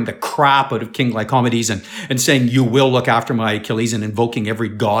scaring the crap out of King Lycomedes and saying, you will look after my Achilles, and invoking every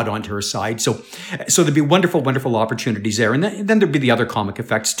god onto her side. So there'd be wonderful opportunities there. And then there'd be the other comic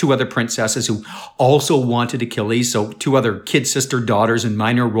effects, two other princesses who also wanted Achilles. So two other kid sister daughters in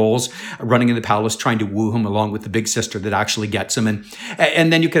minor roles running in the palace trying to woo him, along with the big sister that actually gets him.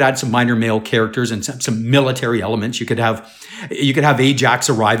 And then you could add some minor male characters and some military elements. You could have Ajax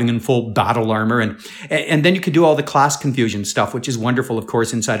arriving in full battle armor, and then you could do all the class confusion infusion stuff, which is wonderful, of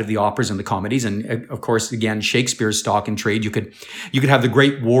course, inside of the operas and the comedies. And of course, again, Shakespeare's stock in trade. You could have the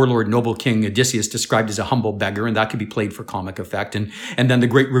great warlord, noble king Odysseus described as a humble beggar, and that could be played for comic effect. And then the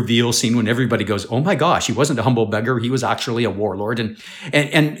great reveal scene when everybody goes, oh my gosh, he wasn't a humble beggar. He was actually a warlord.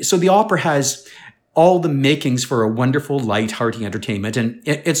 And so the opera has all the makings for a wonderful, light, hearty entertainment. And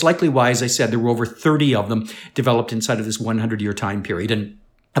it's likely why, as I said, there were over 30 of them developed inside of this 100-year time period. And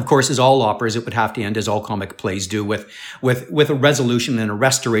of course, as all operas, it would have to end, as all comic plays do, with a resolution and a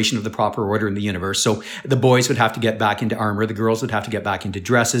restoration of the proper order in the universe. So the boys would have to get back into armor, the girls would have to get back into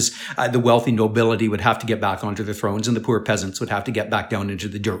dresses, the wealthy nobility would have to get back onto their thrones, and the poor peasants would have to get back down into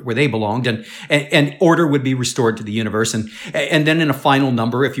the dirt where they belonged, and order would be restored to the universe. And then in a final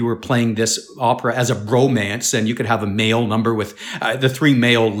number, if you were playing this opera as a bromance, and you could have a male number with the three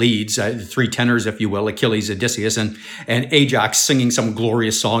male leads, the three tenors, if you will, Achilles, Odysseus, and Ajax singing some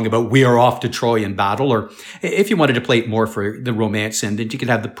glorious song about we are off to Troy in battle. Or if you wanted to play it more for the romance end, then you could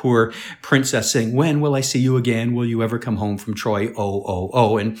have the poor princess sing, when will I see you again? Will you ever come home from Troy? Oh, oh,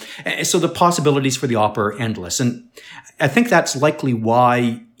 oh. And so the possibilities for the opera are endless. And I think that's likely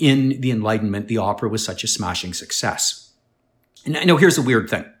why in the Enlightenment, the opera was such a smashing success. Now, here's the weird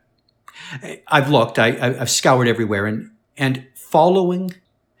thing. I've looked, I've scoured everywhere, and following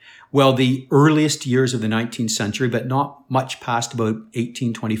the earliest years of the 19th century, but not much past about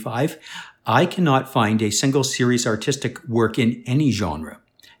 1825, I cannot find a single serious artistic work in any genre,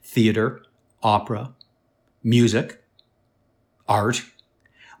 theater, opera, music, art,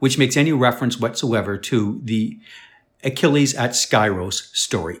 which makes any reference whatsoever to the Achilles at Skyros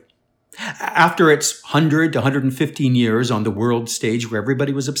story. After its 100 to 115 years on the world stage where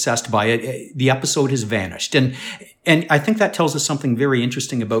everybody was obsessed by it, the episode has vanished. And I think that tells us something very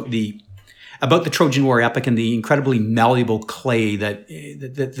interesting about the Trojan War epic and the incredibly malleable clay that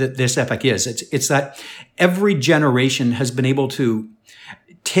this epic is. It's that every generation has been able to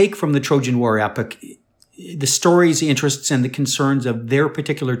take from the Trojan War epic the stories, the interests, and the concerns of their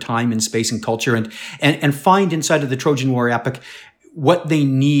particular time in space and culture, and find inside of the Trojan War epic what they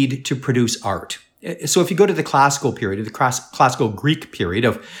need to produce art. So if you go to the classical period, the classical Greek period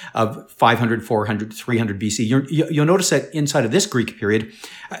of 500, 400, 300 BC, you'll notice that inside of this Greek period,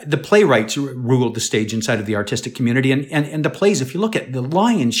 the playwrights ruled the stage inside of the artistic community. And the plays, if you look at the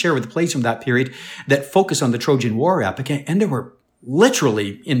lion's share of the plays from that period that focus on the Trojan War epic, and there were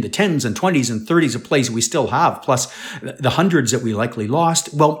literally in the 10s and 20s and 30s of plays we still have, plus the hundreds that we likely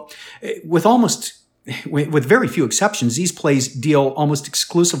lost. Well, with very few exceptions, these plays deal almost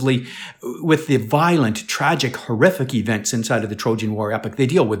exclusively with the violent, tragic, horrific events inside of the Trojan War epic. They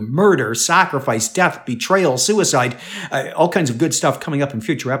deal with murder, sacrifice, death, betrayal, suicide, all kinds of good stuff coming up in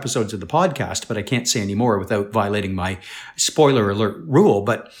future episodes of the podcast, but I can't say any more without violating my spoiler alert rule.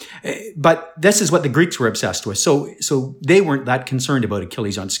 But this is what the Greeks were obsessed with. So they weren't that concerned about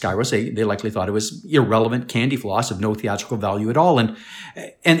Achilles on Skyros. They likely thought it was irrelevant candy floss of no theatrical value at all. And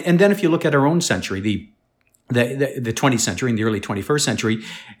then if you look at our own century, the 20th century and the early 21st century,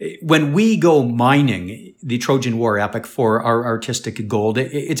 when we go mining the Trojan War epic for our artistic gold,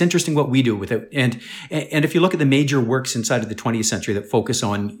 it's interesting what we do with it. And if you look at the major works inside of the 20th century that focus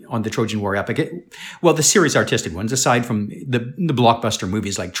on the Trojan War epic, the serious artistic ones, aside from the blockbuster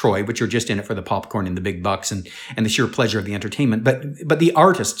movies like Troy, which are just in it for the popcorn and the big bucks and the sheer pleasure of the entertainment, but the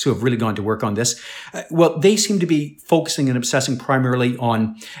artists who have really gone to work on this, they seem to be focusing and obsessing primarily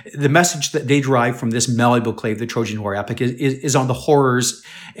on the message that they derive from this malleable clay of the Trojan War epic is on the horrors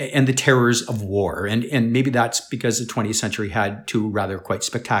and the terrors of war. And maybe that's because the 20th century had two rather quite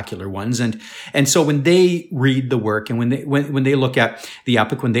spectacular ones. And so when they read the work and when they look at the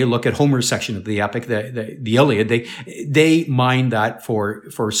epic, when they look at Homer's section of the epic, the Iliad, they mine that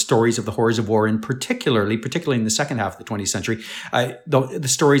for stories of the horrors of war, and particularly in the second half of the 20th century, the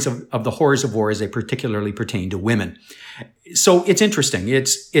stories of the horrors of war as they particularly pertain to women. So it's interesting.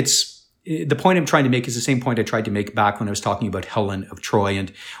 It's the point I'm trying to make is the same point I tried to make back when I was talking about Helen of Troy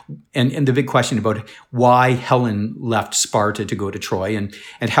and the big question about why Helen left Sparta to go to Troy and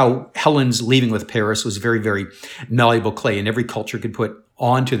how Helen's leaving with Paris was very, very malleable clay, and every culture could put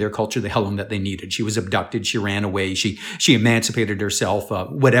onto their culture the Helen that they needed. She was abducted. She ran away. She emancipated herself,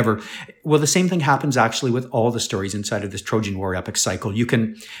 whatever. Well, the same thing happens actually with all the stories inside of this Trojan War epic cycle. You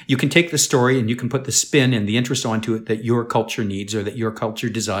can take the story and you can put the spin and the interest onto it that your culture needs or that your culture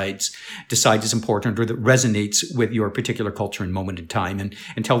decides is important or that resonates with your particular culture and moment in time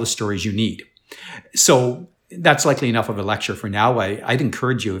and tell the stories you need. So that's likely enough of a lecture for now. I'd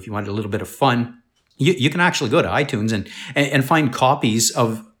encourage you, if you wanted a little bit of fun, you can actually go to iTunes and find copies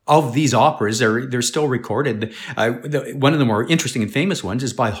of of these operas, they're still recorded. One of the more interesting and famous ones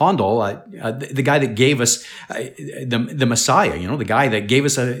is by Handel, the guy that gave us the Messiah. The guy that gave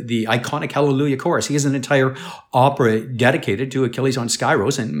us the iconic Hallelujah chorus. He has an entire opera dedicated to Achilles on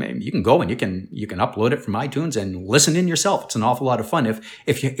Skyros, and you can go and you can upload it from iTunes and listen in yourself. It's an awful lot of fun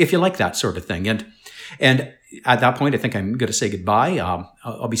if you like that sort of thing. And at that point, I think I'm going to say goodbye.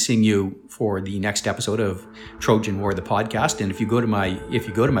 I'll be seeing you for the next episode of Trojan War, the podcast. And if you go to my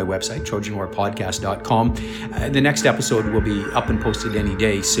website, TrojanWarPodcast.com, the next episode will be up and posted any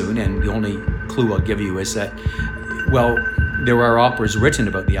day soon. And the only clue I'll give you is that, well, there are operas written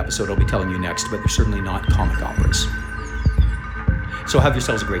about the episode I'll be telling you next, but they're certainly not comic operas. So have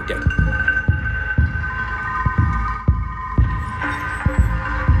yourselves a great day.